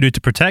anything you have to do to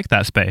protect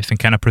that space and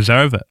kind of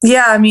preserve it?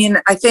 Yeah, I mean,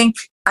 I think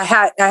I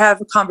have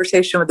a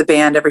conversation with the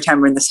band every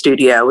time we're in the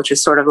studio, which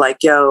is sort of like,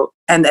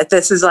 and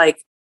this is like,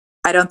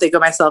 I don't think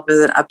of myself as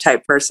an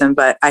uptight person,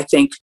 but I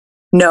think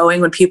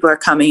knowing when people are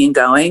coming and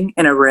going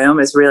in a room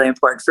is really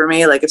important for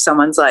me. Like if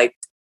someone's like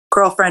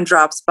girlfriend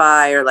drops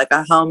by, or like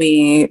a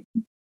homie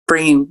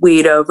bringing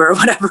weed over, or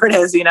whatever it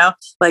is, you know,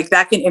 like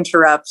that can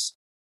interrupt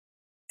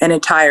an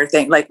entire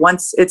thing. Like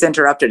once it's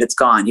interrupted, it's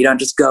gone. You don't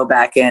just go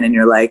back in and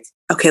you're like,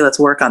 okay, let's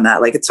work on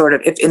that. Like it's sort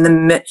of, if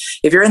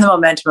you're in the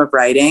momentum of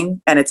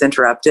writing and it's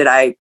interrupted,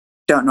 I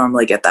don't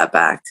normally get that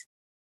back.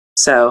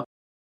 So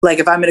like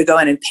if I'm going to go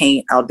in and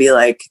paint, I'll be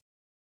like,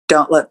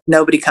 don't let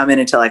nobody come in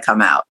until I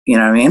come out. You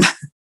know what I mean?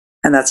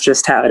 And that's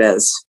just how it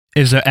is.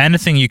 Is there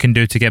anything you can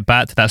do to get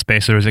back to that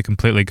space, or is it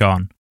completely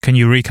gone? Can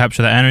you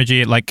recapture that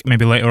energy, like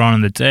maybe later on in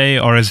the day,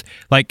 or is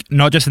like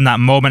not just in that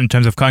moment in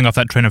terms of cutting off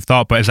that train of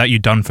thought, but is that you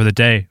done for the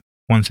day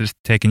once it's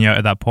taken you out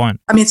at that point?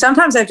 I mean,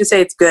 sometimes I have to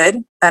say it's good,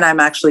 and I'm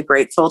actually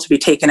grateful to be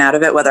taken out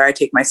of it, whether I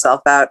take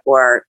myself out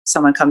or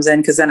someone comes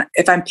in. Because then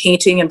if I'm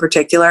painting in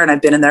particular and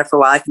I've been in there for a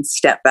while, I can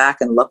step back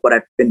and look what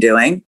I've been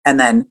doing and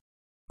then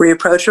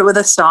reapproach it with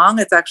a song.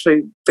 It's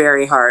actually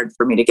very hard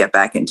for me to get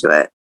back into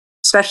it,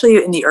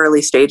 especially in the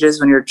early stages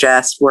when you're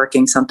just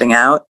working something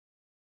out,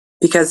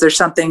 because there's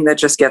something that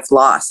just gets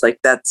lost. Like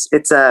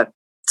it's a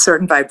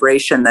certain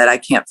vibration that I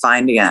can't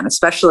find again,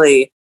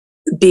 especially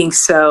being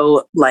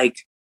so like,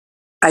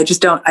 I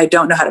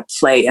don't know how to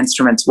play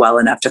instruments well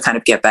enough to kind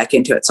of get back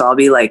into it. So I'll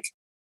be like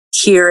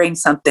hearing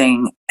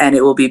something and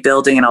it will be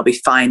building and I'll be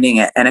finding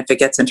it. And if it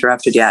gets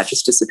interrupted, it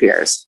just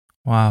disappears.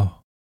 Wow.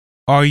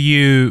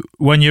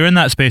 When you're in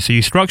that space, are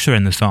you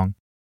structuring the song?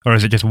 Or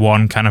is it just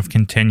one kind of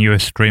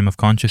continuous stream of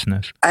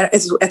consciousness?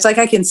 It's like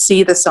I can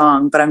see the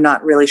song, but I'm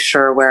not really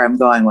sure where I'm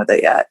going with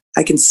it yet.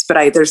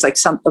 There's like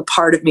a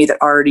part of me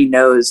that already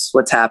knows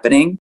what's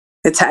happening.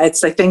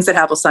 It's like things that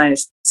happen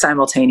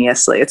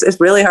simultaneously. It's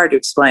really hard to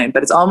explain,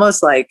 but it's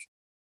almost like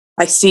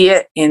I see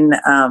it in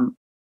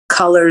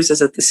colors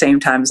as at the same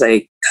time as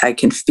I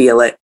can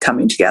feel it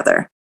coming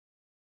together.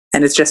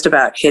 And it's just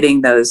about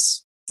hitting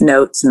those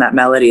notes and that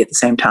melody at the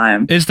same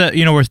time. Is that,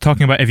 we're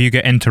talking about if you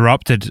get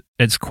interrupted,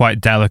 it's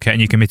quite delicate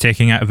and you can be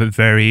taken out of it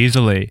very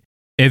easily.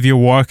 If you're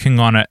working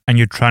on it and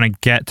you're trying to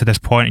get to this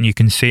point and you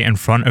can see it in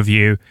front of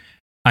you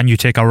and you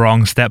take a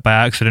wrong step by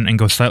accident and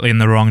go slightly in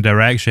the wrong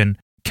direction,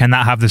 can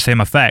that have the same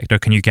effect, or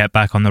can you get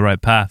back on the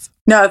right path?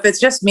 No, if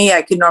it's just me,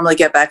 I can normally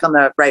get back on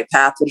the right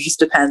path. It just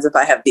depends if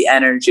I have the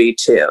energy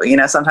too.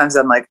 Sometimes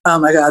I'm like, oh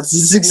my God, this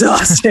is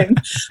exhausting.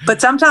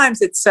 But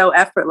sometimes it's so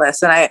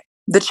effortless. And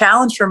the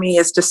challenge for me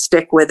is to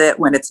stick with it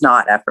when it's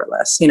not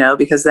effortless,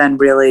 because then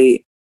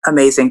really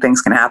amazing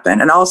things can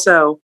happen. And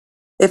also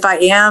if I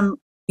am,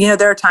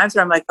 there are times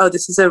where I'm like, oh,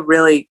 this is a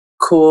really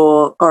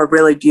cool or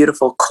really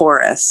beautiful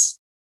chorus,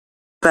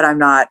 but I'm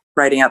not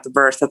writing out the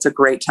verse. That's a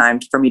great time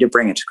for me to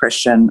bring it to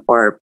Christian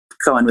or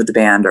go in with the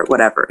band or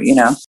whatever,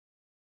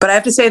 But I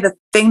have to say the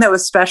thing that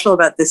was special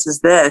about This Is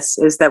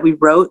that we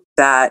wrote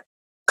that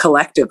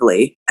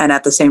collectively and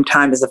at the same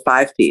time as a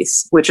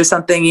 5-piece, which is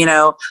something,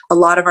 a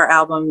lot of our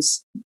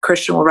albums,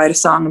 Christian will write a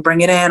song and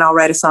bring it in. I'll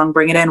write a song,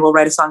 bring it in. We'll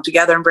write a song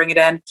together and bring it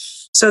in.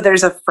 So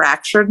there's a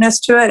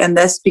fracturedness to it. And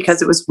this,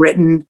 because it was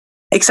written,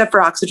 except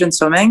for Oxygen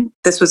Swimming,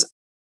 this was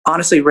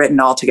honestly written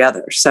all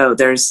together. So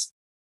there's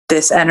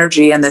this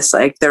energy and this,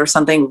 like, there was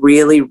something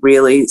really,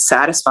 really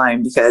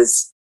satisfying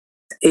because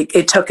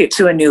it took it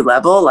to a new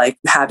level, like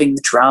having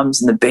the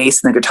drums and the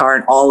bass and the guitar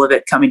and all of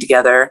it coming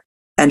together.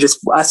 And just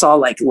us all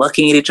like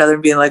looking at each other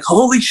and being like,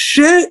 holy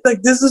shit,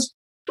 like this is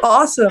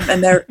awesome.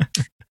 And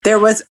there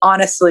was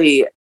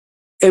honestly,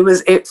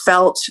 it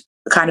felt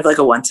kind of like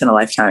a once in a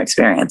lifetime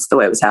experience, the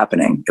way it was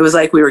happening. It was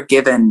like we were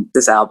given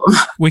this album.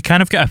 We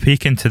kind of get a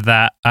peek into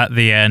that at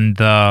the end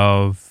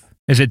of,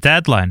 is it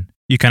Deadline?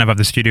 You kind of have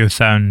the studio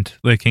sound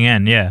looking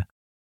in. Yeah.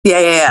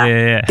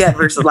 Yeah.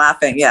 Versus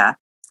laughing. Yeah.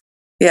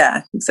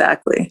 Yeah,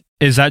 exactly.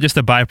 Is that just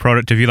a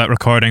byproduct of you like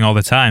recording all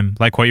the time?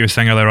 Like what you were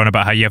saying earlier on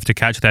about how you have to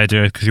catch the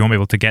ideas because you won't be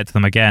able to get to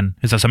them again.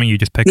 Is that something you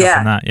just pick up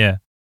on that? Yeah.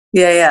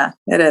 Yeah,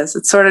 it is.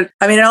 It's sort of,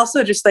 and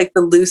also just like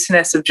the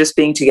looseness of just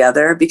being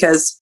together,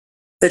 because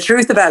the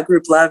truth about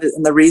Group Love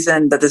and the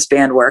reason that this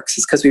band works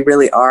is because we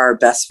really are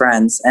best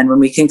friends. And when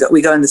we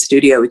go in the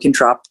studio, we can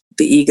drop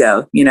the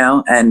ego,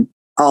 and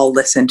all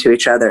listen to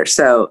each other.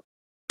 So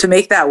to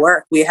make that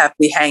work, we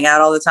hang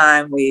out all the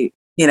time. We,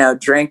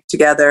 drink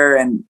together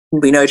and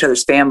we know each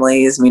other's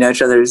families. We know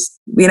each other's,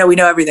 we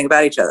know everything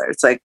about each other.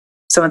 It's like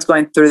someone's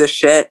going through this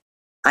shit.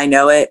 I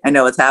know it. I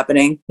know what's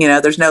happening.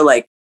 There's no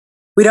like,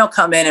 we don't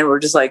come in and we're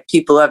just like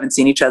people who haven't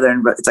seen each other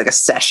and it's like a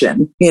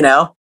session,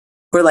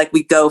 we're like,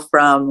 we go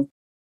from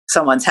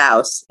someone's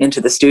house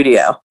into the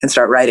studio and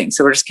start writing.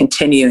 So we're just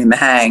continuing the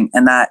hang.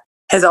 And that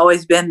has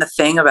always been the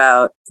thing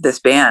about this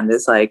band,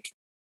 is like,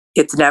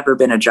 it's never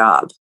been a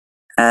job,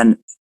 and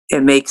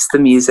it makes the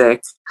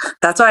music.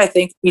 That's why I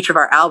think each of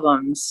our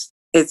albums,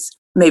 it's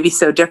maybe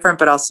so different,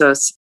 but also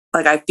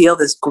like, I feel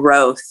this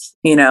growth,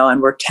 you know,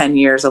 and we're 10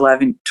 years,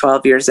 11,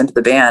 12 years into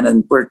the band,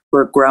 and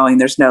we're growing.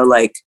 There's no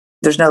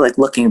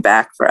looking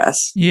back for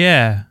us.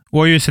 Yeah.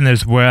 What you're saying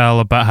as well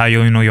about how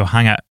you'll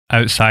hang out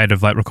outside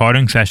of like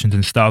recording sessions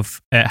and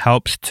stuff, it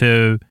helps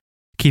to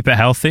keep it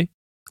healthy.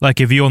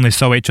 Like if you only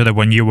saw each other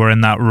when you were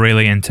in that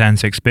really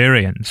intense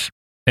experience,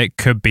 it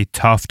could be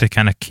tough to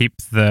kind of keep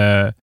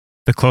the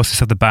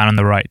closest of the band on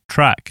the right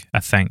track,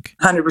 I think.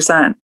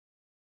 100%.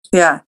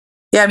 Yeah.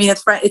 Yeah. I mean,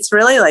 it's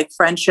really like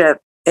friendship.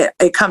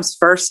 It comes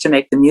first to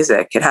make the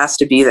music. It has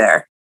to be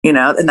there, you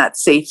know, and that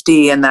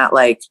safety, and that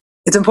like,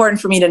 it's important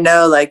for me to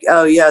know like,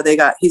 oh yeah,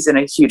 he's in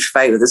a huge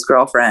fight with his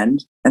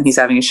girlfriend and he's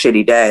having a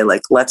shitty day.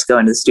 Like, let's go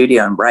into the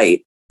studio and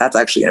write. That's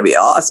actually going to be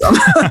awesome.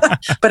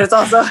 But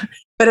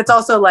it's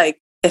also like,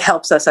 it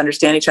helps us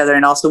understand each other.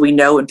 And also we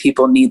know when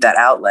people need that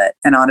outlet.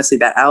 And honestly,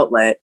 that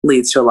outlet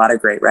leads to a lot of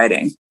great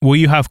writing. Will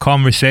you have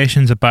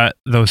conversations about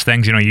those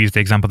things? You know, you use the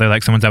example there,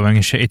 like someone's having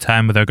a shitty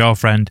time with their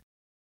girlfriend.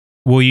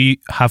 Will you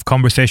have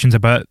conversations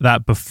about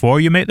that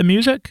before you make the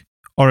music?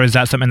 Or is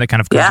that something that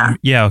kind of comes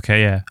yeah.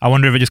 I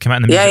wonder if it just came out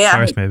in the music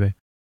first, maybe.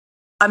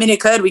 I mean,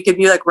 it could. We could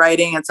be like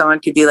writing and someone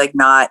could be like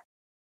not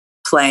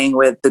playing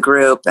with the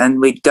group, and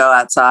we'd go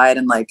outside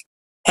and like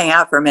hang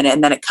out for a minute,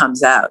 and then it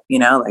comes out, you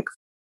know, like,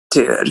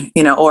 dude,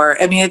 you know,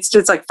 or I mean, it's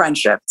just like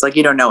friendship. It's like,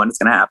 you don't know when it's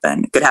going to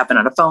happen. It could happen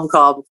on a phone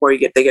call before they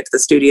get to the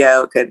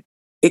studio.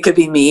 It could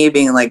be me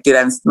being like,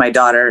 dude, my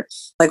daughter,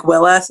 like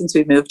Willa, since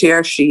we moved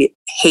here, she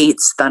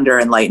hates thunder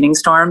and lightning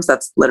storms.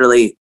 That's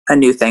literally a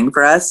new thing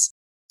for us.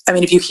 I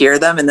mean, if you hear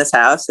them in this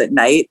house at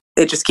night,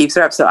 it just keeps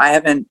her up. So I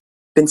haven't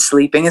been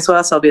sleeping as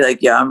well. So I'll be like,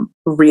 yeah, I'm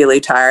really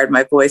tired.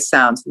 My voice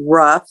sounds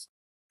rough.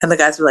 And the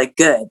guys were like,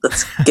 good,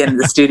 let's get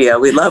into the studio.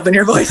 We love when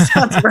your voice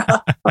sounds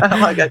rough.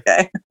 I'm like,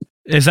 okay.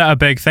 Is that a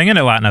big thing in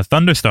Atlanta,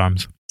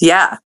 thunderstorms?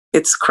 Yeah,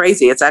 it's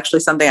crazy. It's actually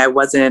something I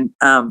wasn't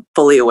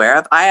fully aware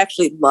of. I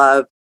actually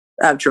love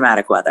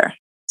dramatic weather.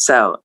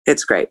 So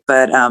it's great.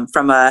 But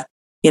from a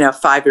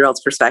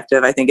 5-year-old's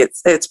perspective, I think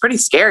it's pretty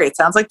scary. It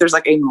sounds like there's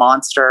like a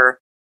monster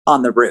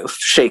on the roof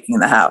shaking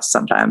the house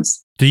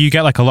sometimes. Do you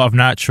get like a lot of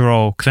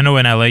natural, because I know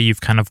in LA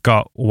you've kind of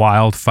got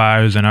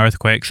wildfires and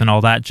earthquakes and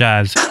all that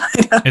jazz.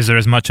 Is there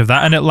as much of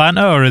that in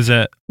Atlanta, or is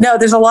it? No,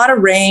 there's a lot of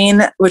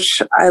rain, which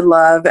I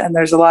love. And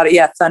there's a lot of,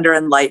 thunder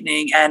and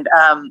lightning. And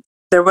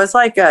there was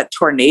like a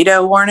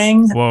tornado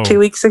warning 2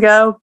 weeks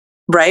ago,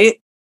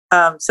 right?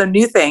 So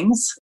new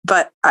things.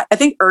 But I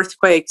think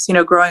earthquakes,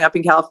 growing up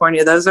in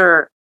California, those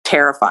are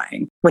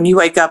terrifying. When you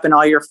wake up and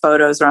all your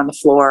photos are on the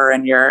floor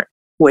and your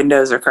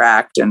windows are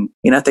cracked and,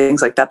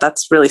 things like that,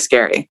 that's really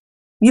scary.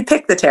 You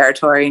pick the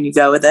territory and you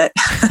go with it.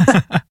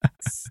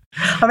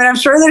 I mean, I'm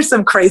sure there's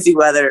some crazy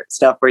weather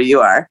stuff where you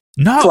are.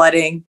 No,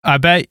 flooding. I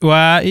bet.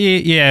 Well,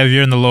 yeah, if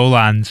you're in the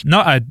lowlands.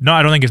 I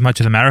don't think as much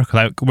as America.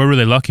 Like, we're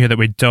really lucky here that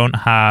we don't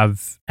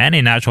have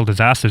any natural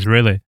disasters,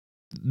 really.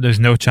 There's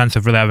no chance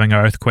of really having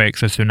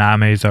earthquakes or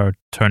tsunamis or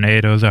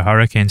tornadoes or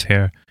hurricanes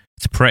here.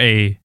 It's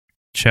pretty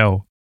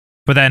chill.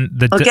 But then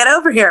get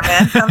over here,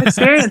 man. Come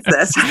experience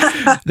this.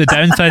 The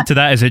downside to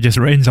that is it just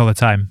rains all the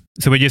time.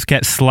 So we just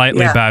get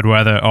slightly bad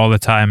weather all the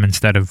time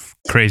instead of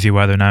crazy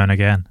weather now and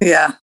again.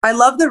 Yeah. I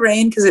love the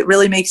rain because it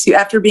really makes you,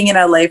 after being in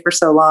LA for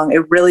so long,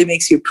 it really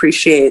makes you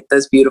appreciate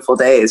those beautiful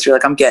days. You're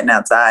like, I'm getting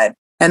outside.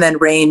 And then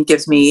rain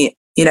gives me,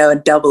 a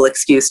double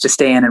excuse to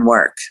stay in and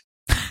work.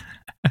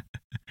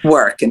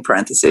 Work in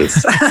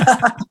parentheses.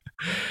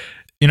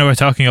 We're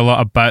talking a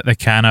lot about the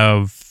kind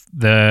of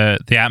the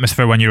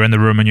atmosphere when you're in the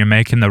room and you're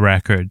making the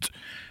record.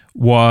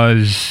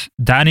 Was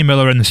Dani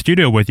Miller in the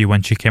studio with you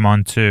when she came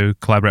on to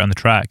collaborate on the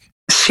track?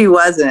 She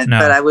wasn't,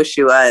 but I wish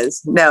she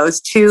was. No, it was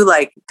too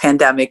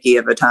pandemic-y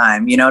of a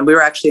time, and we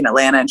were actually in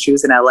Atlanta and she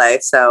was in LA.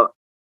 So,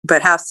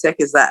 but how sick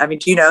is that? I mean,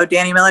 do you know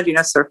Dani Miller? Do you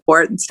know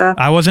Surfport and stuff?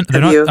 I wasn't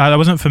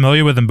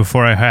familiar with them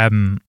before I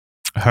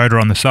heard her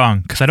on the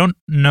song, because I don't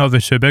know if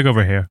they're so big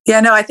over here.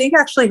 Yeah, no, I think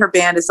actually her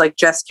band is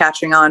just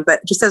catching on,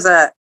 but just as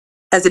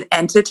an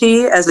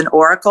entity, as an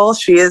oracle,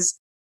 she is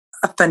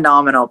a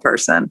phenomenal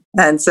person.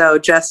 And so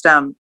just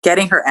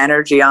getting her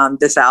energy on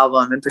this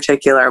album in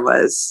particular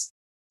was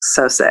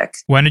so sick.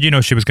 When did you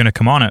know she was going to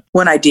come on it?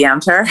 When I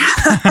DM'd her.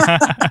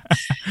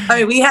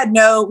 I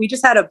mean, we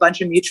just had a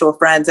bunch of mutual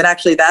friends. And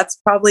actually that's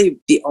probably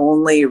the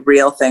only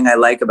real thing I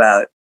like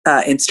about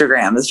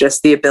Instagram is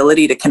just the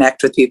ability to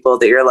connect with people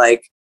that you're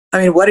like,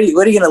 I mean, what are you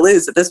going to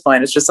lose at this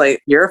point? It's just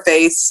like, you're a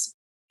face.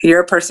 You're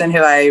a person who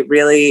I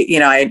really,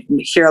 I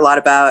hear a lot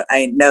about.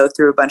 I know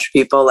through a bunch of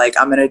people,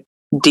 I'm going to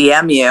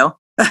DM you.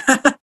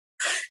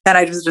 And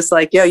I was just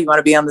like, yo, you want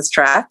to be on this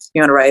track?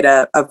 You want to write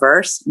a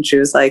verse? And she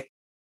was like,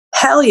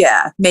 hell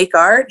yeah. Make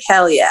art?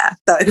 Hell yeah.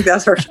 That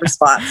was her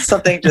response.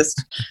 And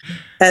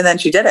then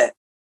she did it.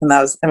 And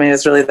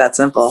it's really that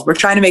simple. We're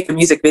trying to make a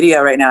music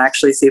video right now,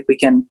 actually, see if we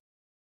can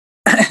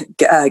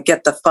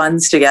get the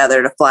funds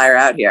together to fly her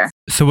out here.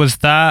 So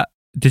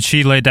did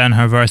she lay down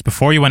her verse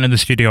before you went in the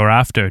studio or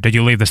after? Did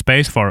you leave the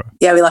space for her?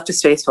 Yeah, we left a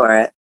space for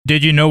it.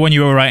 Did you know when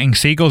you were writing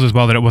Seagulls as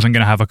well that it wasn't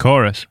going to have a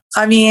chorus?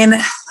 I mean,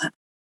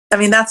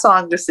 that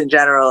song just in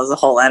general is a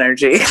whole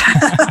energy.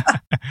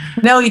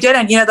 No, we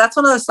didn't. That's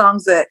one of those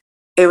songs that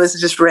it was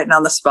just written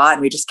on the spot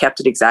and we just kept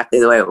it exactly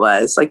the way it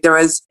was. Like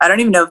I don't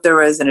even know if there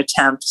was an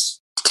attempt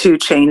to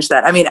change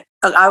that. I mean,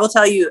 I will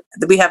tell you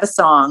that we have a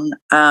song.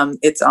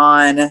 It's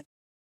on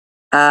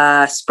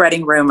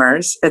Spreading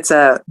Rumors. It's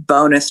a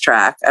bonus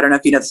track. I don't know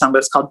if you know the song, but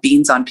it's called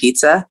Beans on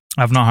Pizza.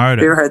 I've not heard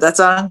it. Have you ever heard that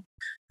song?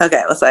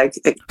 Okay, let's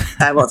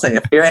I won't say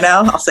it for you right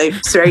now. I'll say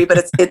straight,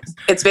 but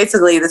it's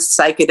basically this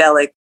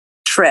psychedelic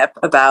trip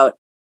about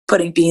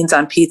putting beans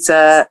on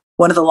pizza.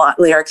 One of the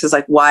lyrics is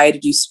like, "Why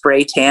did you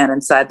spray tan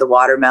inside the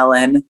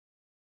watermelon?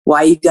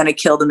 Why are you gonna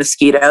kill the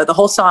mosquito?" The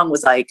whole song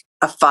was like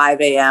a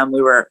 5 a.m.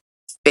 We were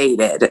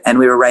faded and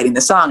we were writing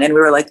the song and we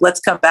were like,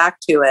 let's come back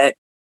to it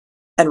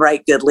and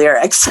write good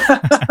lyrics.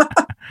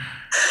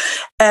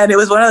 And it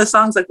was one of those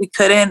songs like we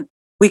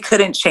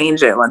couldn't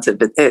change it once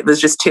it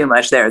was just too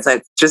much there. It's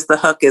like just the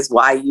hook is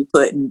why you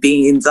putting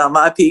beans on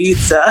my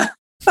pizza.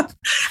 And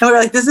we were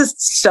like, this is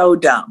so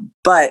dumb,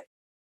 but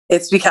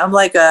it's become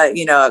like a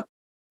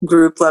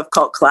group love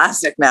cult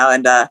classic now.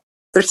 And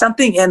there's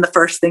something in the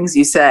first things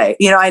you say.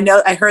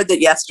 I heard that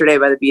Yesterday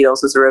by the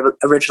Beatles was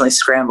originally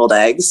Scrambled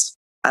Eggs.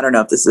 I don't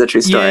know if this is a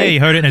true story. Yeah, he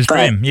heard it in his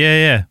dream.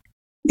 Yeah.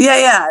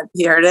 Yeah,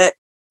 he heard it.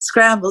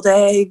 Scrambled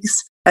eggs.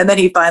 And then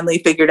he finally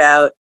figured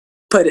out,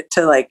 put it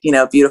to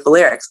beautiful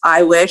lyrics.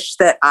 I wish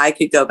that I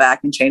could go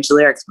back and change the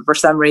lyrics, but for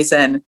some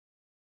reason,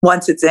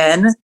 once it's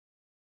in,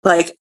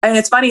 and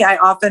it's funny, I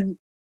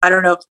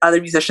don't know if other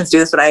musicians do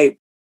this, but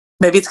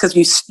maybe it's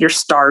because you're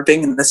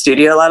starving in the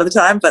studio a lot of the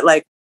time, but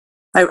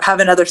I have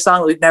another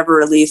song that we've never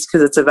released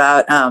because it's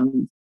about,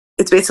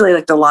 it's basically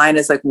like the line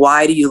is like,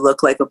 why do you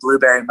look like a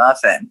blueberry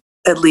muffin?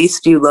 At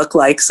least you look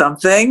like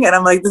something. And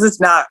I'm like, these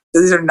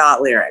are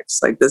not lyrics.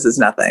 Like, this is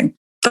nothing.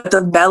 But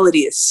the melody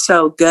is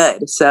so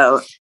good. So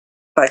if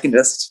I can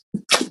just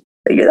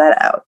figure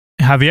that out.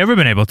 Have you ever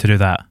been able to do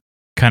that?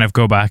 Kind of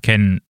go back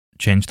and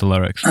change the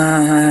lyrics?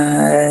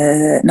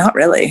 Not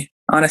really,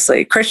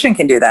 honestly. Christian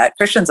can do that.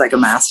 Christian's like a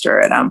master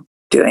at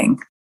doing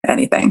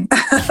anything.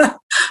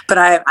 But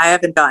I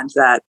haven't gotten to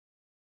that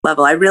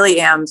level. I really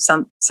am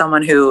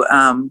someone who,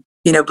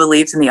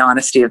 believes in the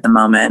honesty of the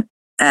moment.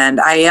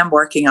 And I am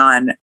working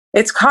on,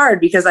 it's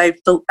hard because I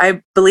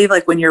believe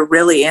like when you're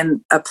really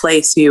in a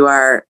place, you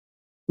are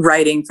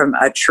writing from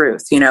a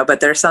truth,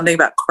 but there's something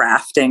about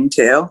crafting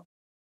too.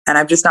 And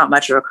I'm just not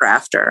much of a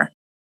crafter,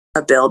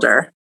 a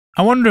builder.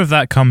 I wonder if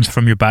that comes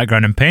from your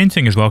background in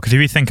painting as well. Because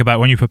if you think about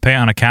when you put paint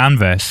on a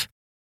canvas,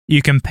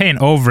 you can paint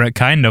over it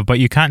kind of, but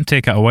you can't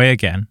take it away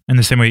again in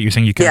the same way that you're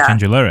saying you can't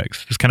change your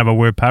lyrics. There's kind of a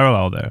weird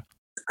parallel there.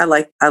 I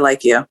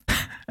like you.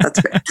 That's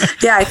great.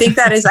 Yeah, I think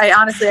that is,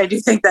 I do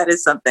think that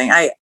is something.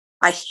 I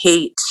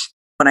hate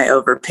when I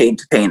overpaint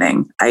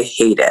painting. I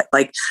hate it.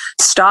 Like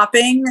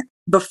stopping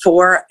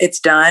before it's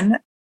done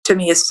to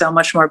me is so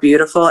much more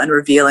beautiful and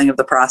revealing of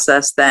the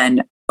process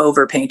than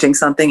overpainting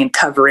something and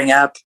covering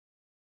up.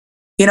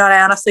 And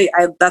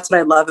that's what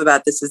I love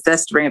about this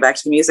to bring it back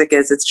to music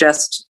is it's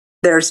just,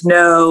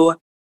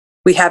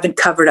 we haven't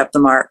covered up the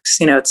marks.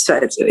 It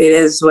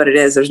is what it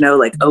is. There's no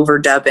like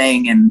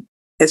overdubbing and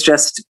it's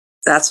just,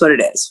 that's what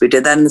it is. We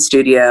did that in the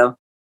studio,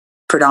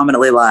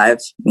 predominantly live,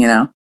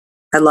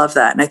 I love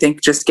that. And I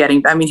think just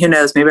who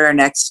knows, maybe our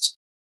next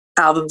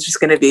album's just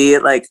going to be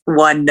like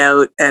one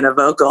note and a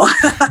vocal.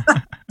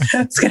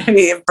 It's going to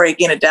be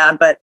breaking it down.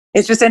 But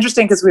it's just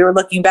interesting because we were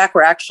looking back,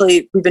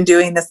 we've been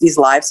doing these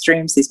live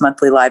streams, these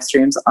monthly live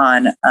streams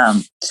on,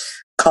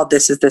 called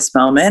This Is This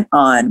Moment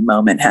on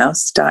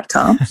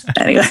momenthouse.com.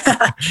 Anyway,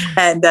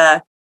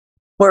 and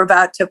we're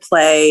about to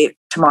play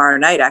tomorrow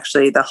night,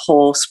 actually, the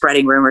whole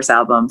Spreading Rumors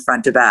album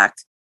front to back.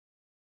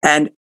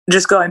 And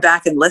just going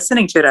back and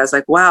listening to it, I was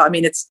like, wow,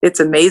 it's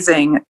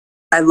amazing.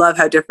 I love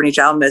how different each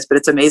album is, but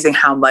it's amazing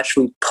how much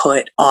we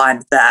put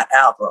on that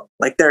album.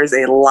 Like there's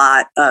a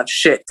lot of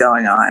shit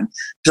going on.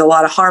 There's a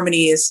lot of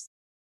harmonies,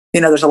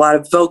 there's a lot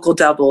of vocal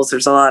doubles.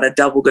 There's a lot of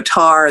double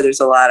guitar. There's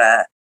a lot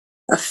of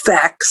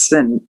effects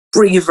and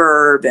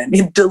reverb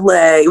and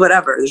delay,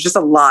 whatever. There's just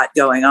a lot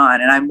going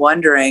on. And I'm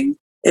wondering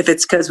if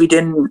it's because we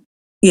didn't,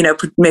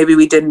 maybe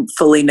we didn't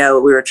fully know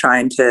what we were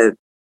trying to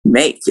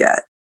make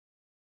yet.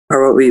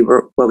 Or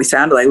what we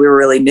sounded like. We were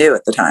really new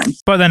at the time.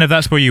 But then if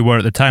that's where you were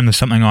at the time, there's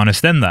something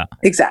honest in that.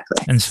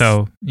 Exactly. And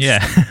so,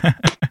 yeah.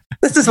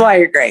 This is why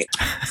you're great.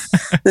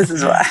 This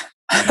is why.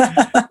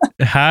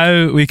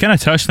 We kind of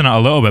touched on it a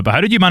little bit, but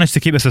how did you manage to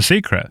keep this a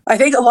secret? I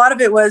think a lot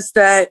of it was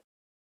that,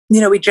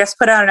 we just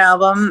put out an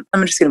album.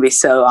 I'm just going to be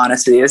so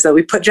honest with you. So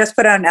we just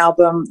put out an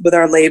album with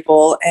our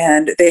label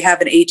and they have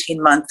an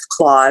 18-month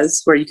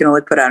clause where you can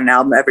only put out an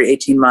album every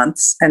 18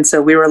 months. And so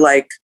we were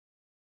like,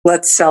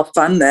 let's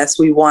self-fund this.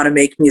 We want to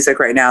make music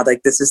right now.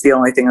 Like this is the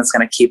only thing that's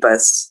going to keep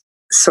us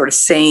sort of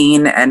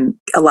sane and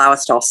allow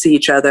us to all see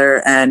each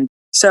other. And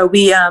so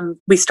we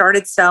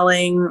started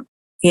selling,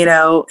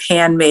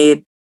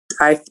 handmade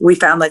we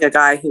found like a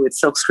guy who would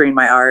silk screen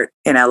my art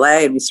in LA,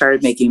 and we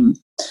started making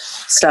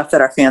stuff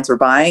that our fans were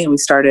buying. And we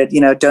started,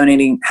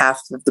 donating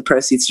half of the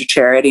proceeds to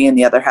charity and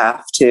the other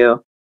half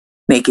to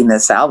making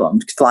this album,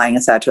 flying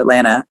us out to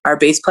Atlanta. Our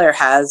bass player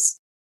has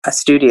a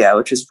studio,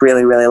 which is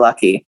really, really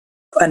lucky.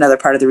 Another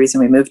part of the reason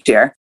we moved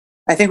here.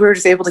 I think we were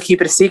just able to keep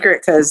it a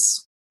secret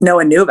because no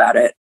one knew about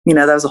it.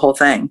 That was the whole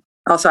thing.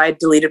 Also, I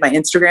deleted my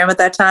Instagram at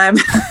that time.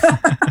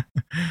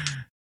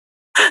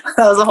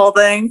 That was the whole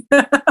thing.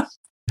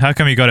 How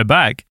come you got it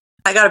back?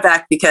 I got it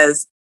back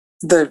because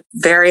the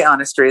very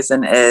honest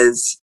reason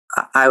is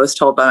I was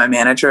told by my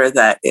manager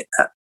that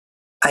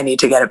I need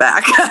to get it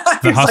back.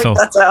 The hustle.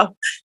 Like,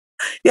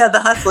 the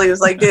hustle. He was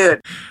like,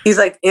 dude, he's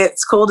like,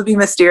 it's cool to be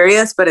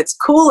mysterious, but it's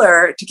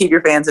cooler to keep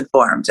your fans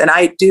informed. And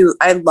I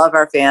love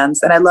our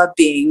fans, and I love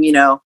being,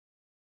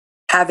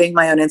 having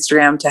my own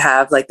Instagram to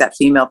have like that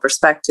female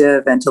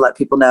perspective and to let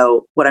people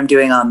know what I'm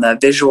doing on the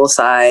visual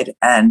side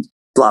and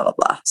blah, blah,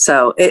 blah.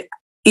 So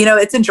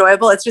it's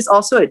enjoyable. It's just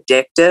also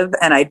addictive.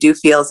 And I do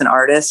feel as an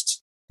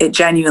artist, it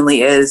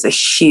genuinely is a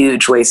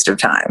huge waste of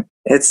time.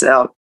 It's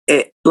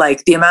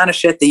like the amount of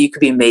shit that you could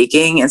be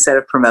making instead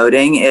of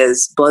promoting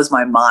blows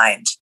my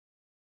mind.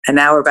 And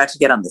now we're about to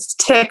get on this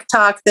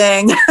TikTok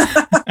thing.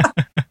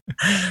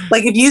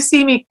 Like, if you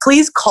see me,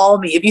 please call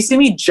me. If you see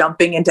me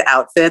jumping into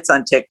outfits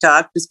on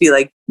TikTok, just be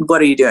like,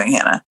 what are you doing,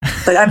 Hannah?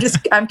 Like,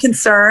 I'm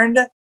concerned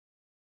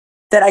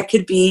that I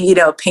could be,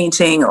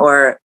 painting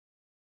or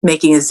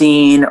making a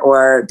zine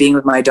or being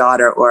with my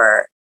daughter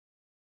or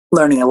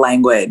learning a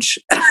language,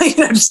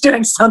 just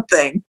doing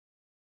something.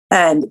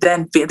 And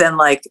then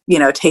like,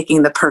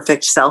 taking the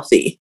perfect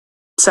selfie.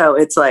 So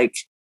it's like,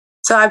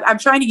 I'm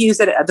trying to use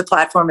the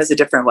platform as a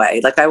different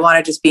way. Like, I want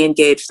to just be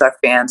engaged with our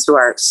fans who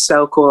are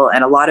so cool.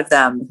 And a lot of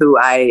them who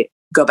I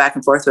go back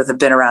and forth with have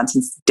been around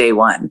since day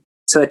one.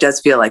 So it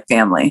does feel like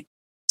family.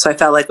 So I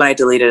felt like when I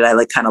deleted it, I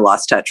like kind of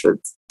lost touch with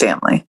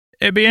family.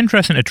 It'd be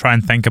interesting to try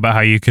and think about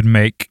how you could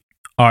make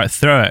art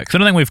through it. Because I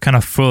don't think we've kind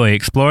of fully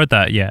explored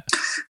that yet.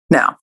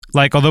 No.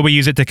 Like, although we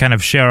use it to kind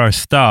of share our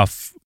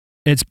stuff,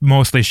 it's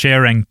mostly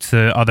sharing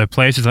to other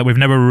places. Like, we've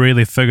never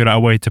really figured out a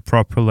way to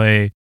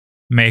properly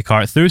make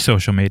art through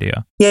social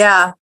media.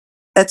 Yeah,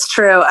 that's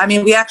true. I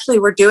mean,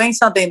 we're doing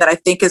something that I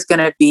think is going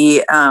to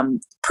be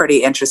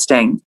pretty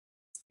interesting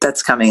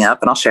that's coming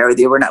up, and I'll share with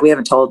you. I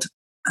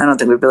don't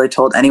think we've really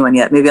told anyone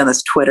yet, maybe on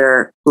this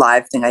Twitter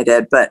live thing I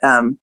did, but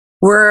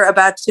we're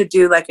about to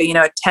do like a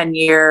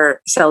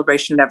 10-year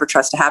celebration of Never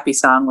Trust a Happy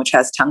Song, which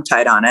has Tongue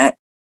Tied on it.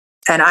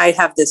 And I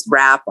have this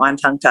rap on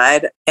Tongue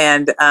Tied,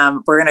 and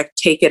we're going to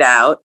take it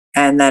out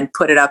and then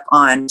put it up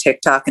on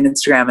TikTok and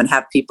Instagram and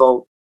have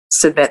people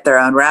submit their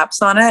own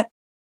raps on it.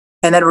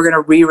 And then we're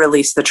going to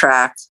re-release the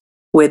track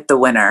with the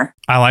winner.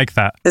 I like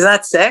that. Isn't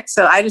that sick?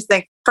 So I just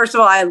think, first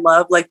of all, I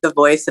love like The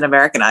Voice and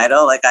American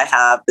Idol. Like, I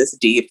have this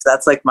deep,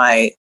 that's like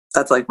my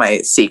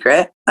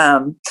secret.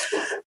 Now,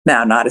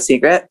 not a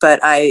secret, but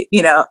I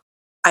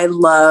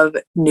love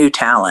new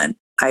talent.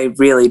 I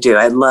really do.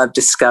 I love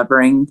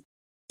discovering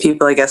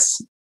people. I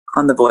guess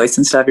on The Voice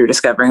and stuff, you're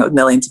discovering it with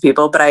millions of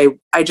people, but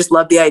I just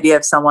love the idea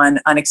of someone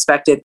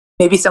unexpected.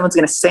 Maybe someone's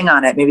going to sing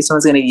on it. Maybe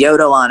someone's going to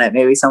yodel on it.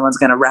 Maybe someone's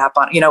going to rap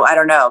on it. I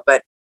don't know,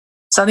 but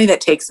something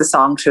that takes the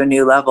song to a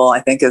new level,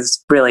 I think,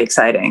 is really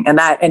exciting.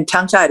 And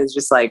Tongue Tied is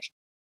just like,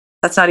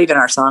 that's not even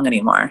our song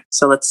anymore.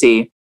 So let's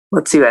see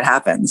what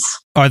happens.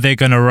 Are they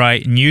going to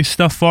write new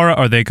stuff for it,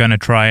 or are they going to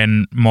try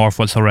and morph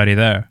what's already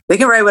there? They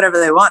can write whatever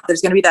they want.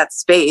 There's going to be that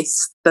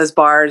space, those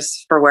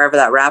bars for wherever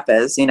that rap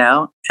is,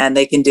 and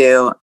they can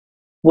do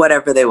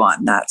whatever they want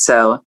in that.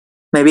 So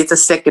maybe it's a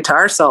sick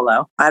guitar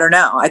solo. I don't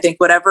know. I think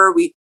whatever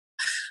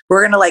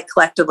we're going to like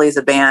collectively as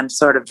a band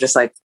sort of just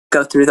like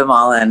go through them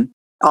all and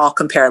all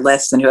compare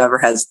lists, and whoever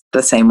has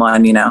the same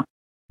one,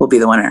 will be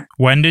the winner.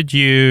 When did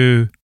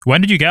you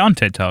get on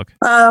TikTok?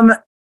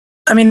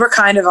 I mean, we're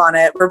kind of on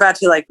it. We're about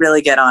to like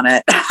really get on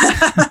it.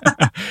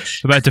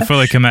 About to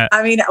fully commit.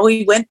 I mean,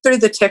 we went through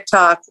the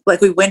TikTok,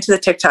 like we went to the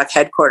TikTok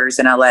headquarters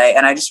in LA.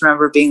 And I just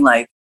remember being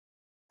like,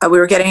 we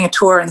were getting a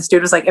tour and the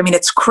dude was like, I mean,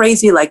 it's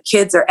crazy. Like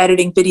kids are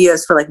editing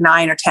videos for like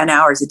 9 or 10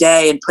 hours a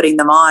day and putting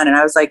them on. And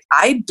I was like,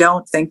 I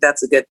don't think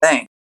that's a good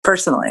thing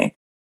personally,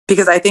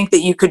 because I think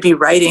that you could be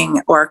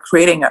writing or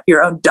creating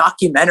your own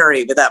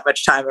documentary with that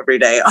much time every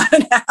day on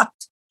an app.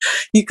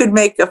 You could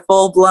make a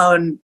full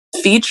blown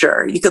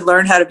feature. You could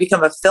learn how to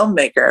become a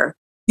filmmaker.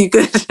 You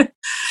could,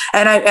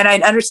 and I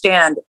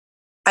understand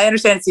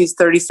it's these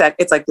 30 seconds.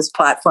 It's like this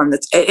platform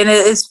and it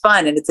is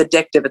fun and it's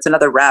addictive. It's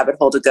another rabbit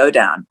hole to go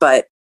down.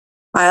 But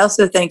I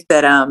also think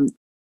that,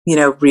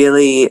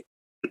 really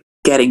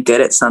getting good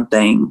at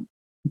something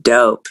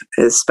dope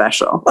is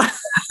special.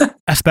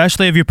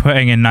 Especially if you're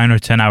putting in 9 or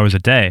 10 hours a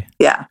day.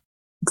 Yeah,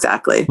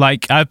 exactly.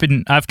 Like I've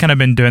kind of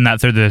been doing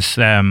that through this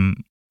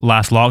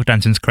last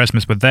lockdown since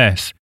Christmas with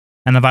this.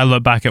 And if I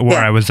look back at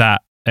where I was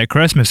at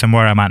Christmas and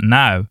where I'm at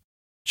now,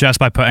 just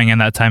by putting in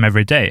that time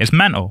every day, it's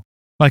mental.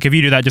 Like if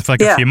you do that just for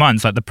like a few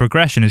months, like the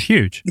progression is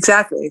huge.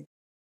 Exactly.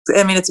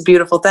 I mean, it's a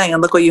beautiful thing.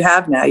 And look what you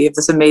have now. You have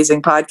this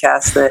amazing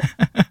podcast that,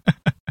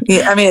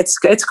 I mean,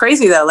 it's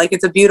crazy though. Like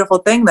it's a beautiful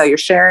thing though. You're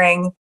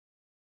sharing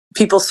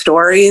people's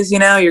stories,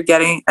 you're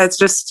getting, it's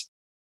just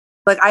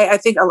like, I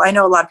think, I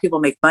know a lot of people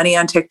make money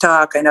on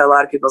TikTok. I know a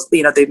lot of people,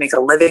 they make a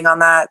living on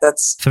that.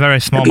 It's a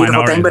very small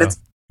minority thing, but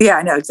yeah,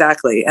 I know,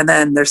 exactly. And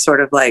then there's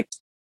sort of like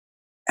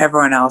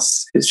everyone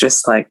else who's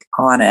just like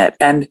on it.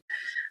 And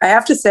I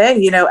have to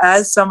say,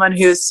 as someone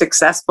who's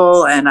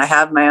successful and I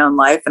have my own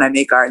life and I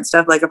make art and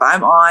stuff, like if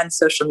I'm on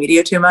social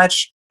media too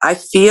much, I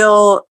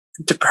feel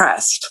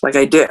depressed. Like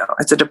I do.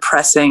 It's a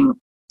depressing,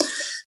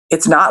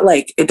 it's not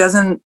like, it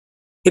doesn't,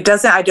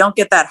 I don't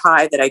get that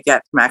high that I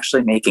get from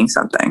actually making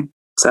something.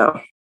 So.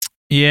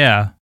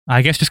 Yeah.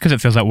 I guess just because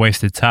it feels like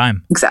wasted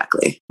time.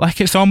 Exactly.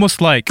 Like it's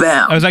almost like,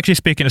 Bam. I was actually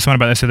speaking to someone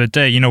about this the other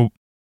day,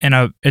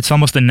 it's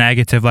almost a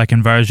negative like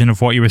inversion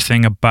of what you were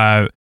saying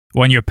about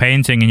when you're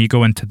painting and you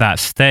go into that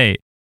state.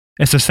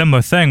 It's a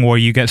similar thing where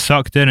you get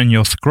sucked in and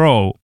you'll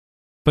scroll,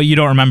 but you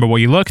don't remember what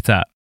you looked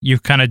at. You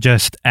kind of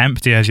just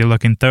empty as you're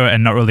looking through it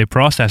and not really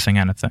processing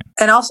anything.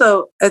 And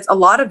also, a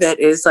lot of it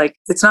is like,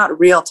 it's not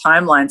real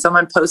timeline.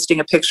 Someone posting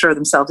a picture of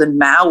themselves in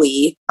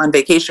Maui on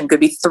vacation could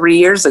be 3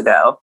 years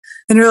ago.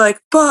 And you're like,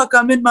 fuck,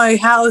 I'm in my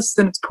house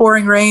and it's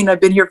pouring rain.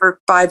 I've been here for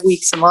 5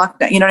 weeks in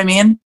lockdown. You know what I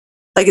mean?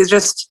 Like, it's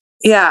just,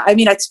 yeah. I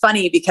mean, it's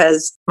funny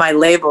because my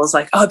label is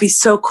like, oh, it'd be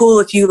so cool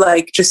if you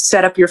like just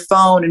set up your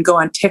phone and go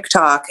on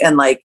TikTok and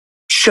like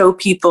show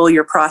people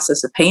your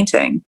process of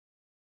painting.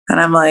 And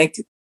I'm like,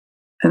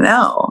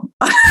 no,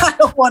 I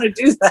don't want to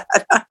do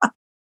that.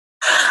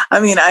 I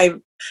mean,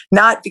 I'm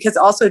not, because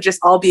also just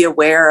I'll be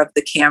aware of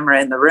the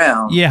camera in the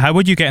room. Yeah. How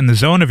would you get in the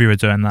zone if you were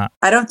doing that?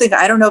 I don't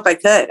know if I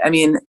could. I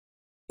mean,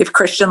 if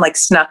Christian like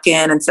snuck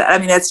in and said, I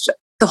mean, it's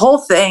the whole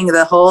thing,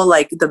 the whole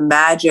like the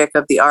magic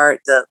of the art,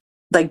 the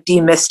like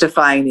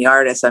demystifying the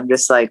artist. I'm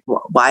just like,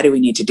 why do we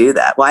need to do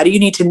that? Why do you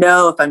need to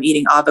know if I'm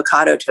eating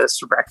avocado toast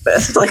for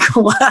breakfast? Like,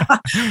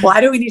 why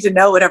do we need to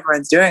know what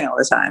everyone's doing all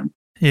the time?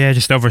 Yeah,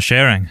 just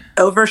oversharing.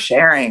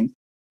 Oversharing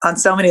on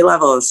so many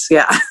levels.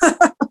 Yeah.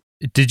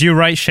 Did you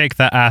write Shake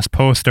That Ass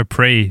poster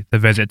pre the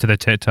visit to the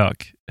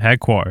TikTok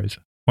headquarters?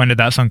 When did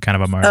that song kind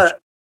of emerge?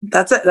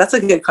 That's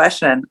a good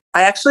question.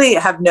 I actually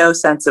have no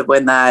sense of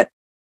when that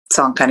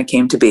song kind of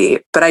came to be,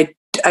 but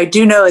I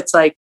do know it's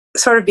like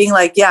sort of being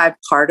like, yeah, I'm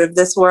part of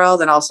this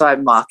world and also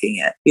I'm mocking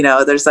it.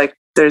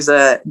 There's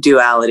a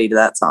duality to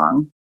that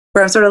song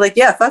where I'm sort of like,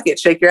 yeah, fuck it,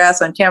 shake your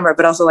ass on camera,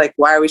 but also like,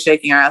 why are we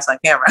shaking our ass on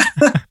camera?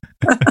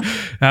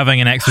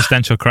 Having an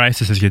existential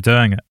crisis as you're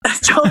doing it.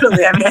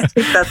 Totally. I mean, I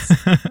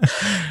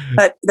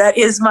think that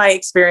is my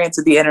experience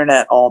with the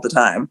internet all the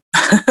time.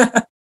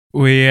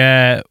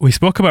 We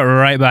spoke about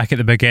right back at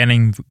the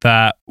beginning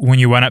that when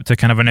you went up to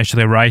kind of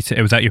initially write it,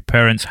 it was at your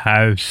parents'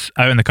 house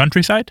out in the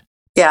countryside.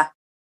 Yeah.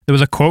 There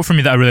was a quote from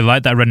you that I really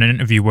liked that I read in an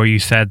interview where you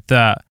said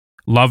that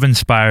love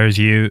inspires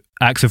you,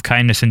 acts of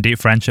kindness and deep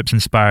friendships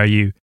inspire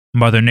you,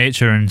 Mother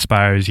Nature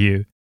inspires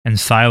you, and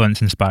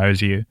silence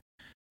inspires you.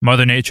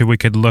 Mother Nature we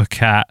could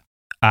look at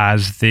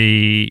as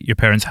your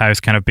parents' house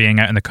kind of being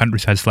out in the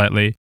countryside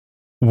slightly.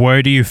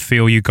 Where do you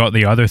feel you got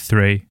the other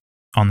three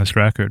on this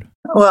record?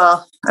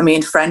 Well, I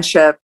mean,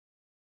 friendship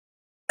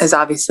is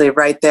obviously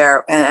right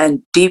there,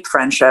 and deep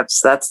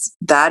friendships.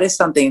 That is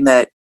something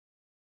that,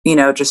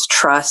 just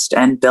trust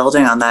and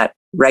building on that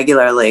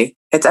regularly.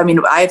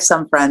 I have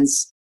some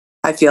friends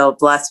I feel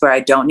blessed where I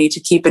don't need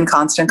to keep in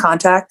constant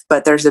contact,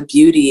 but there's a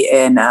beauty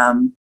in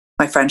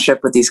my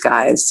friendship with these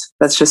guys.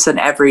 That's just an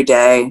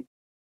everyday,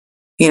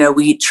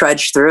 we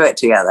trudge through it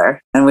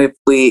together, and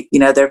we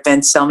there've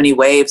been so many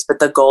waves, but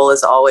the goal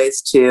is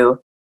always to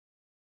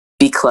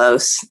be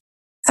close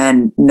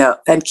and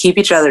keep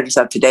each other just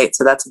up to date.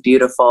 So that's a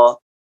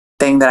beautiful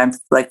thing that I'm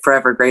like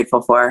forever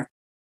grateful for.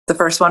 The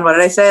first one, what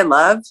did I say?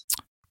 Love?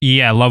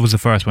 Yeah, love was the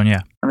first one.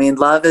 Yeah. I mean,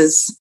 love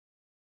is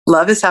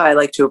how I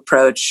like to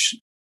approach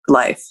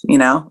life,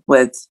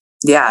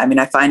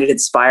 I find it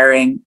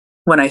inspiring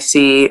when I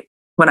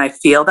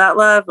feel that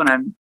love,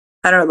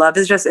 love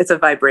is just, it's a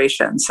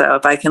vibration. So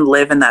if I can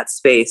live in that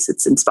space,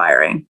 it's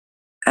inspiring.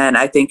 And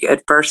I think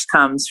it first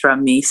comes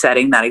from me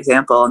setting that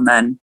example, and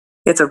then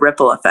it's a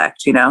ripple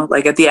effect,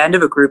 like at the end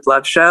of a group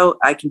love show,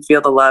 I can feel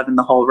the love in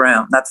the whole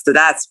room. That's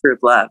group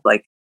love.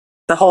 Like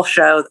the whole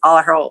show,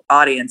 our whole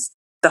audience,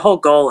 the whole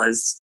goal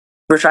is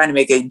we're trying to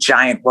make a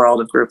giant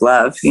world of group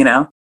love,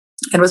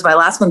 And was my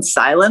last one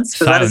silence?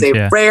 Because that is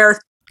a rare.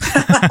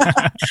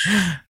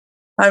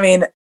 I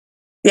mean,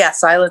 yeah,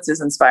 silence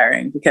is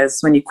inspiring because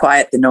when you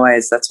quiet the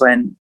noise, that's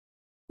when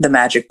the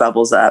magic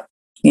bubbles up,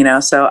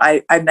 So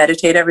I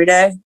meditate every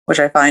day, which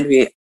I find to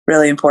be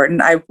really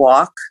important. I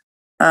walk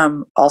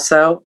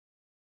also,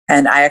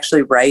 and I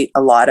actually write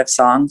a lot of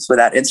songs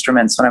without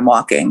instruments when I'm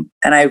walking.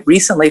 And I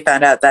recently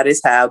found out that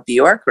is how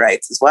Bjork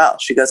writes as well.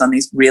 She goes on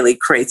these really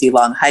crazy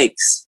long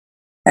hikes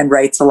and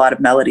writes a lot of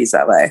melodies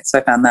that way. So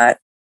I found that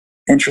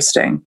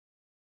interesting.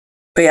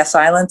 But yeah,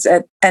 silence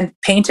and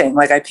painting.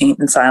 Like I paint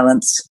in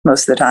silence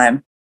most of the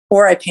time.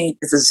 Or I paint,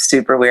 this is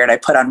super weird, I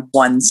put on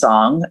one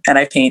song and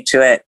I paint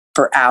to it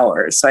for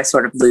hours. So I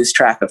sort of lose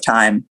track of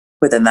time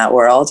within that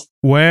world.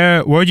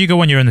 Where do you go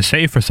when you're in the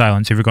city for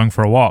silence if you're going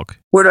for a walk?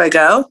 Where do I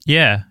go?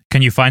 Yeah.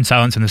 Can you find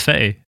silence in the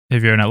city?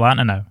 if you're in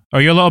Atlanta now?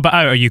 Are you a little bit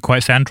out? Are you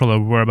quite central,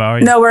 or where about are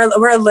you? No,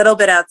 we're a little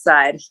bit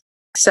outside.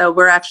 So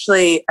we're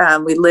actually,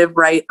 we live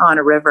right on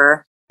a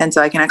river. And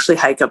so I can actually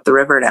hike up the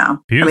river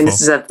now. Beautiful. I mean,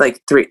 this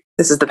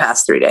is the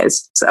past 3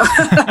 days. So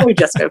we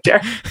just moved here.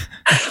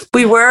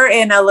 We were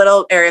in a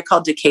little area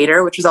called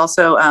Decatur, which was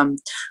also,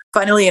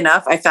 funnily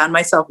enough, I found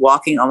myself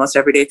walking almost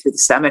every day through the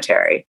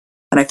cemetery.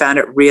 And I found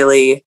it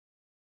really,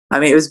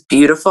 it was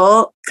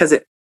beautiful because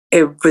it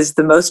was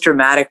the most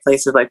dramatic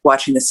place of like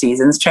watching the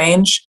seasons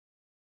change.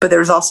 But there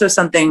was also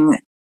something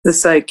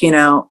that's like,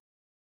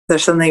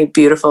 there's something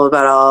beautiful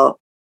about all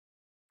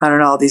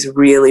these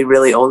really,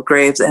 really old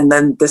graves. And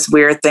then this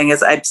weird thing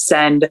is I'd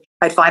find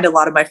a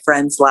lot of my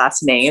friends'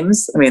 last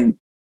names. And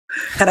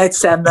I'd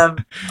send them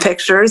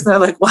pictures and they're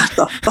like, what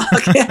the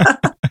fuck?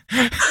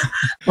 I'm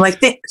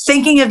like,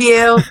 thinking of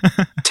you,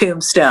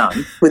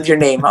 tombstone with your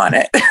name on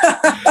it.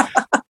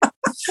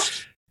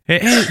 Hey,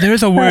 there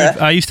is a word.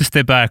 I used to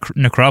stay by a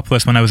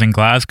necropolis when I was in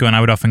Glasgow, and I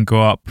would often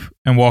go up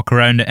and walk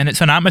around it. And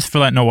it's an atmosphere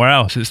like nowhere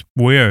else. It's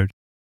weird.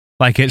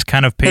 Like, it's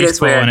kind of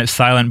peaceful and it's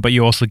silent, but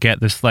you also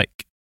get this like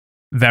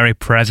very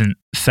present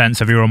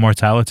sense of your own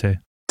mortality.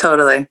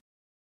 Totally.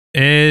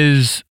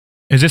 Is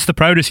this the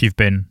proudest you've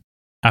been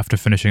after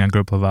finishing a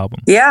Grouplove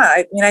album?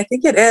 Yeah, I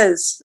think it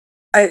is.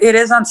 It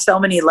is on so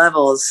many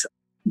levels.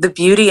 The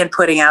beauty in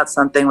putting out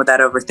something without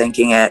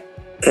overthinking it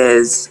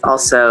is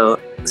also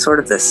sort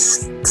of the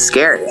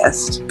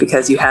scariest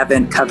because you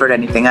haven't covered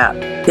anything up.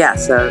 Yeah,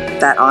 so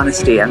that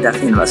honesty I'm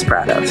definitely the most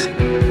proud of.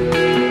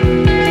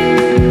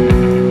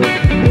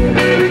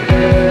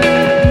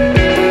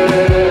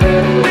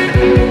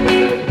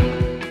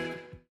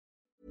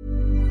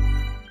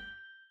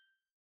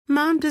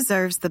 Mom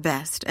deserves the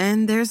best,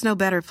 and there's no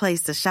better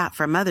place to shop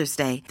for Mother's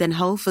Day than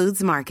Whole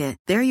Foods Market.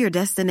 They're your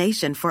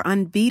destination for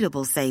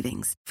unbeatable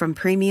savings, from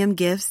premium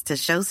gifts to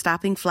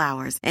show-stopping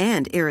flowers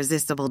and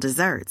irresistible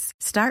desserts.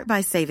 Start by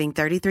saving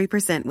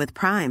 33% with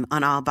Prime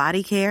on all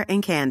body care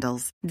and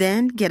candles.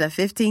 Then get a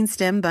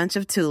 15-stem bunch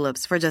of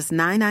tulips for just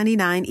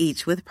 $9.99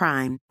 each with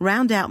Prime.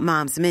 Round out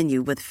Mom's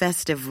menu with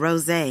festive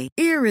rosé,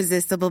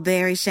 irresistible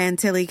berry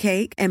chantilly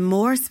cake, and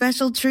more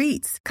special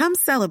treats. Come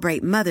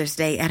celebrate Mother's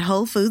Day at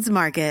Whole Foods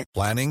Market.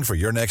 Planning for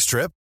your next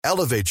trip?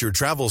 Elevate your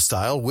travel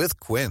style with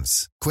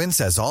Quince. Quince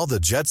has all the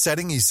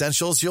jet-setting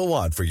essentials you'll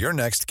want for your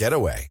next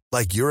getaway,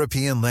 like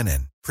European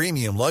linen,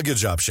 premium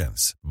luggage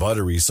options,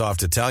 buttery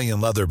soft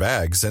Italian leather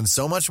bags, and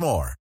so much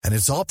more. And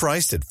it's all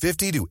priced at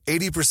 50 to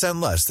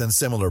 80% less than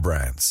similar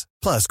brands.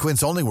 Plus,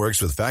 Quince only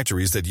works with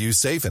factories that use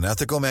safe and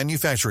ethical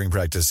manufacturing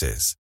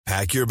practices.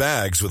 Pack your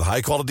bags with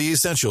high-quality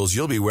essentials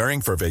you'll be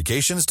wearing for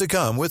vacations to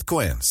come with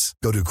Quince.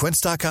 Go to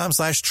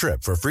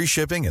quince.com/trip for free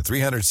shipping and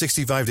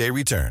 365-day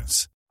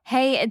returns.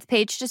 Hey, it's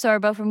Paige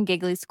DeSorbo from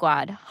Giggly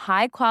Squad.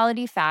 High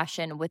quality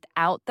fashion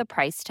without the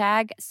price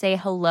tag. Say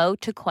hello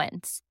to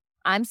Quince.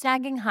 I'm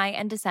snagging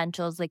high-end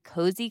essentials like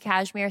cozy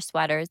cashmere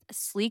sweaters,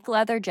 sleek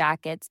leather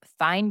jackets,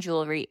 fine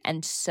jewelry,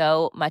 and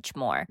so much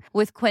more.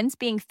 With Quince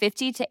being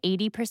 50 to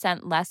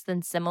 80% less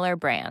than similar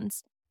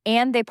brands.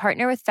 And they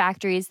partner with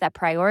factories that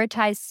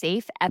prioritize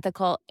safe,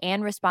 ethical,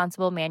 and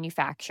responsible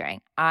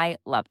manufacturing. I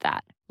love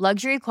that.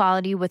 Luxury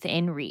quality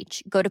within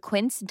reach. Go to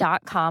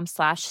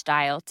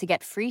quince.com/style to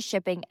get free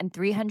shipping and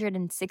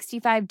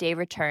 365-day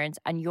returns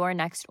on your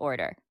next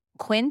order.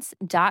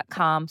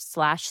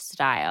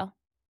 Quince.com/style.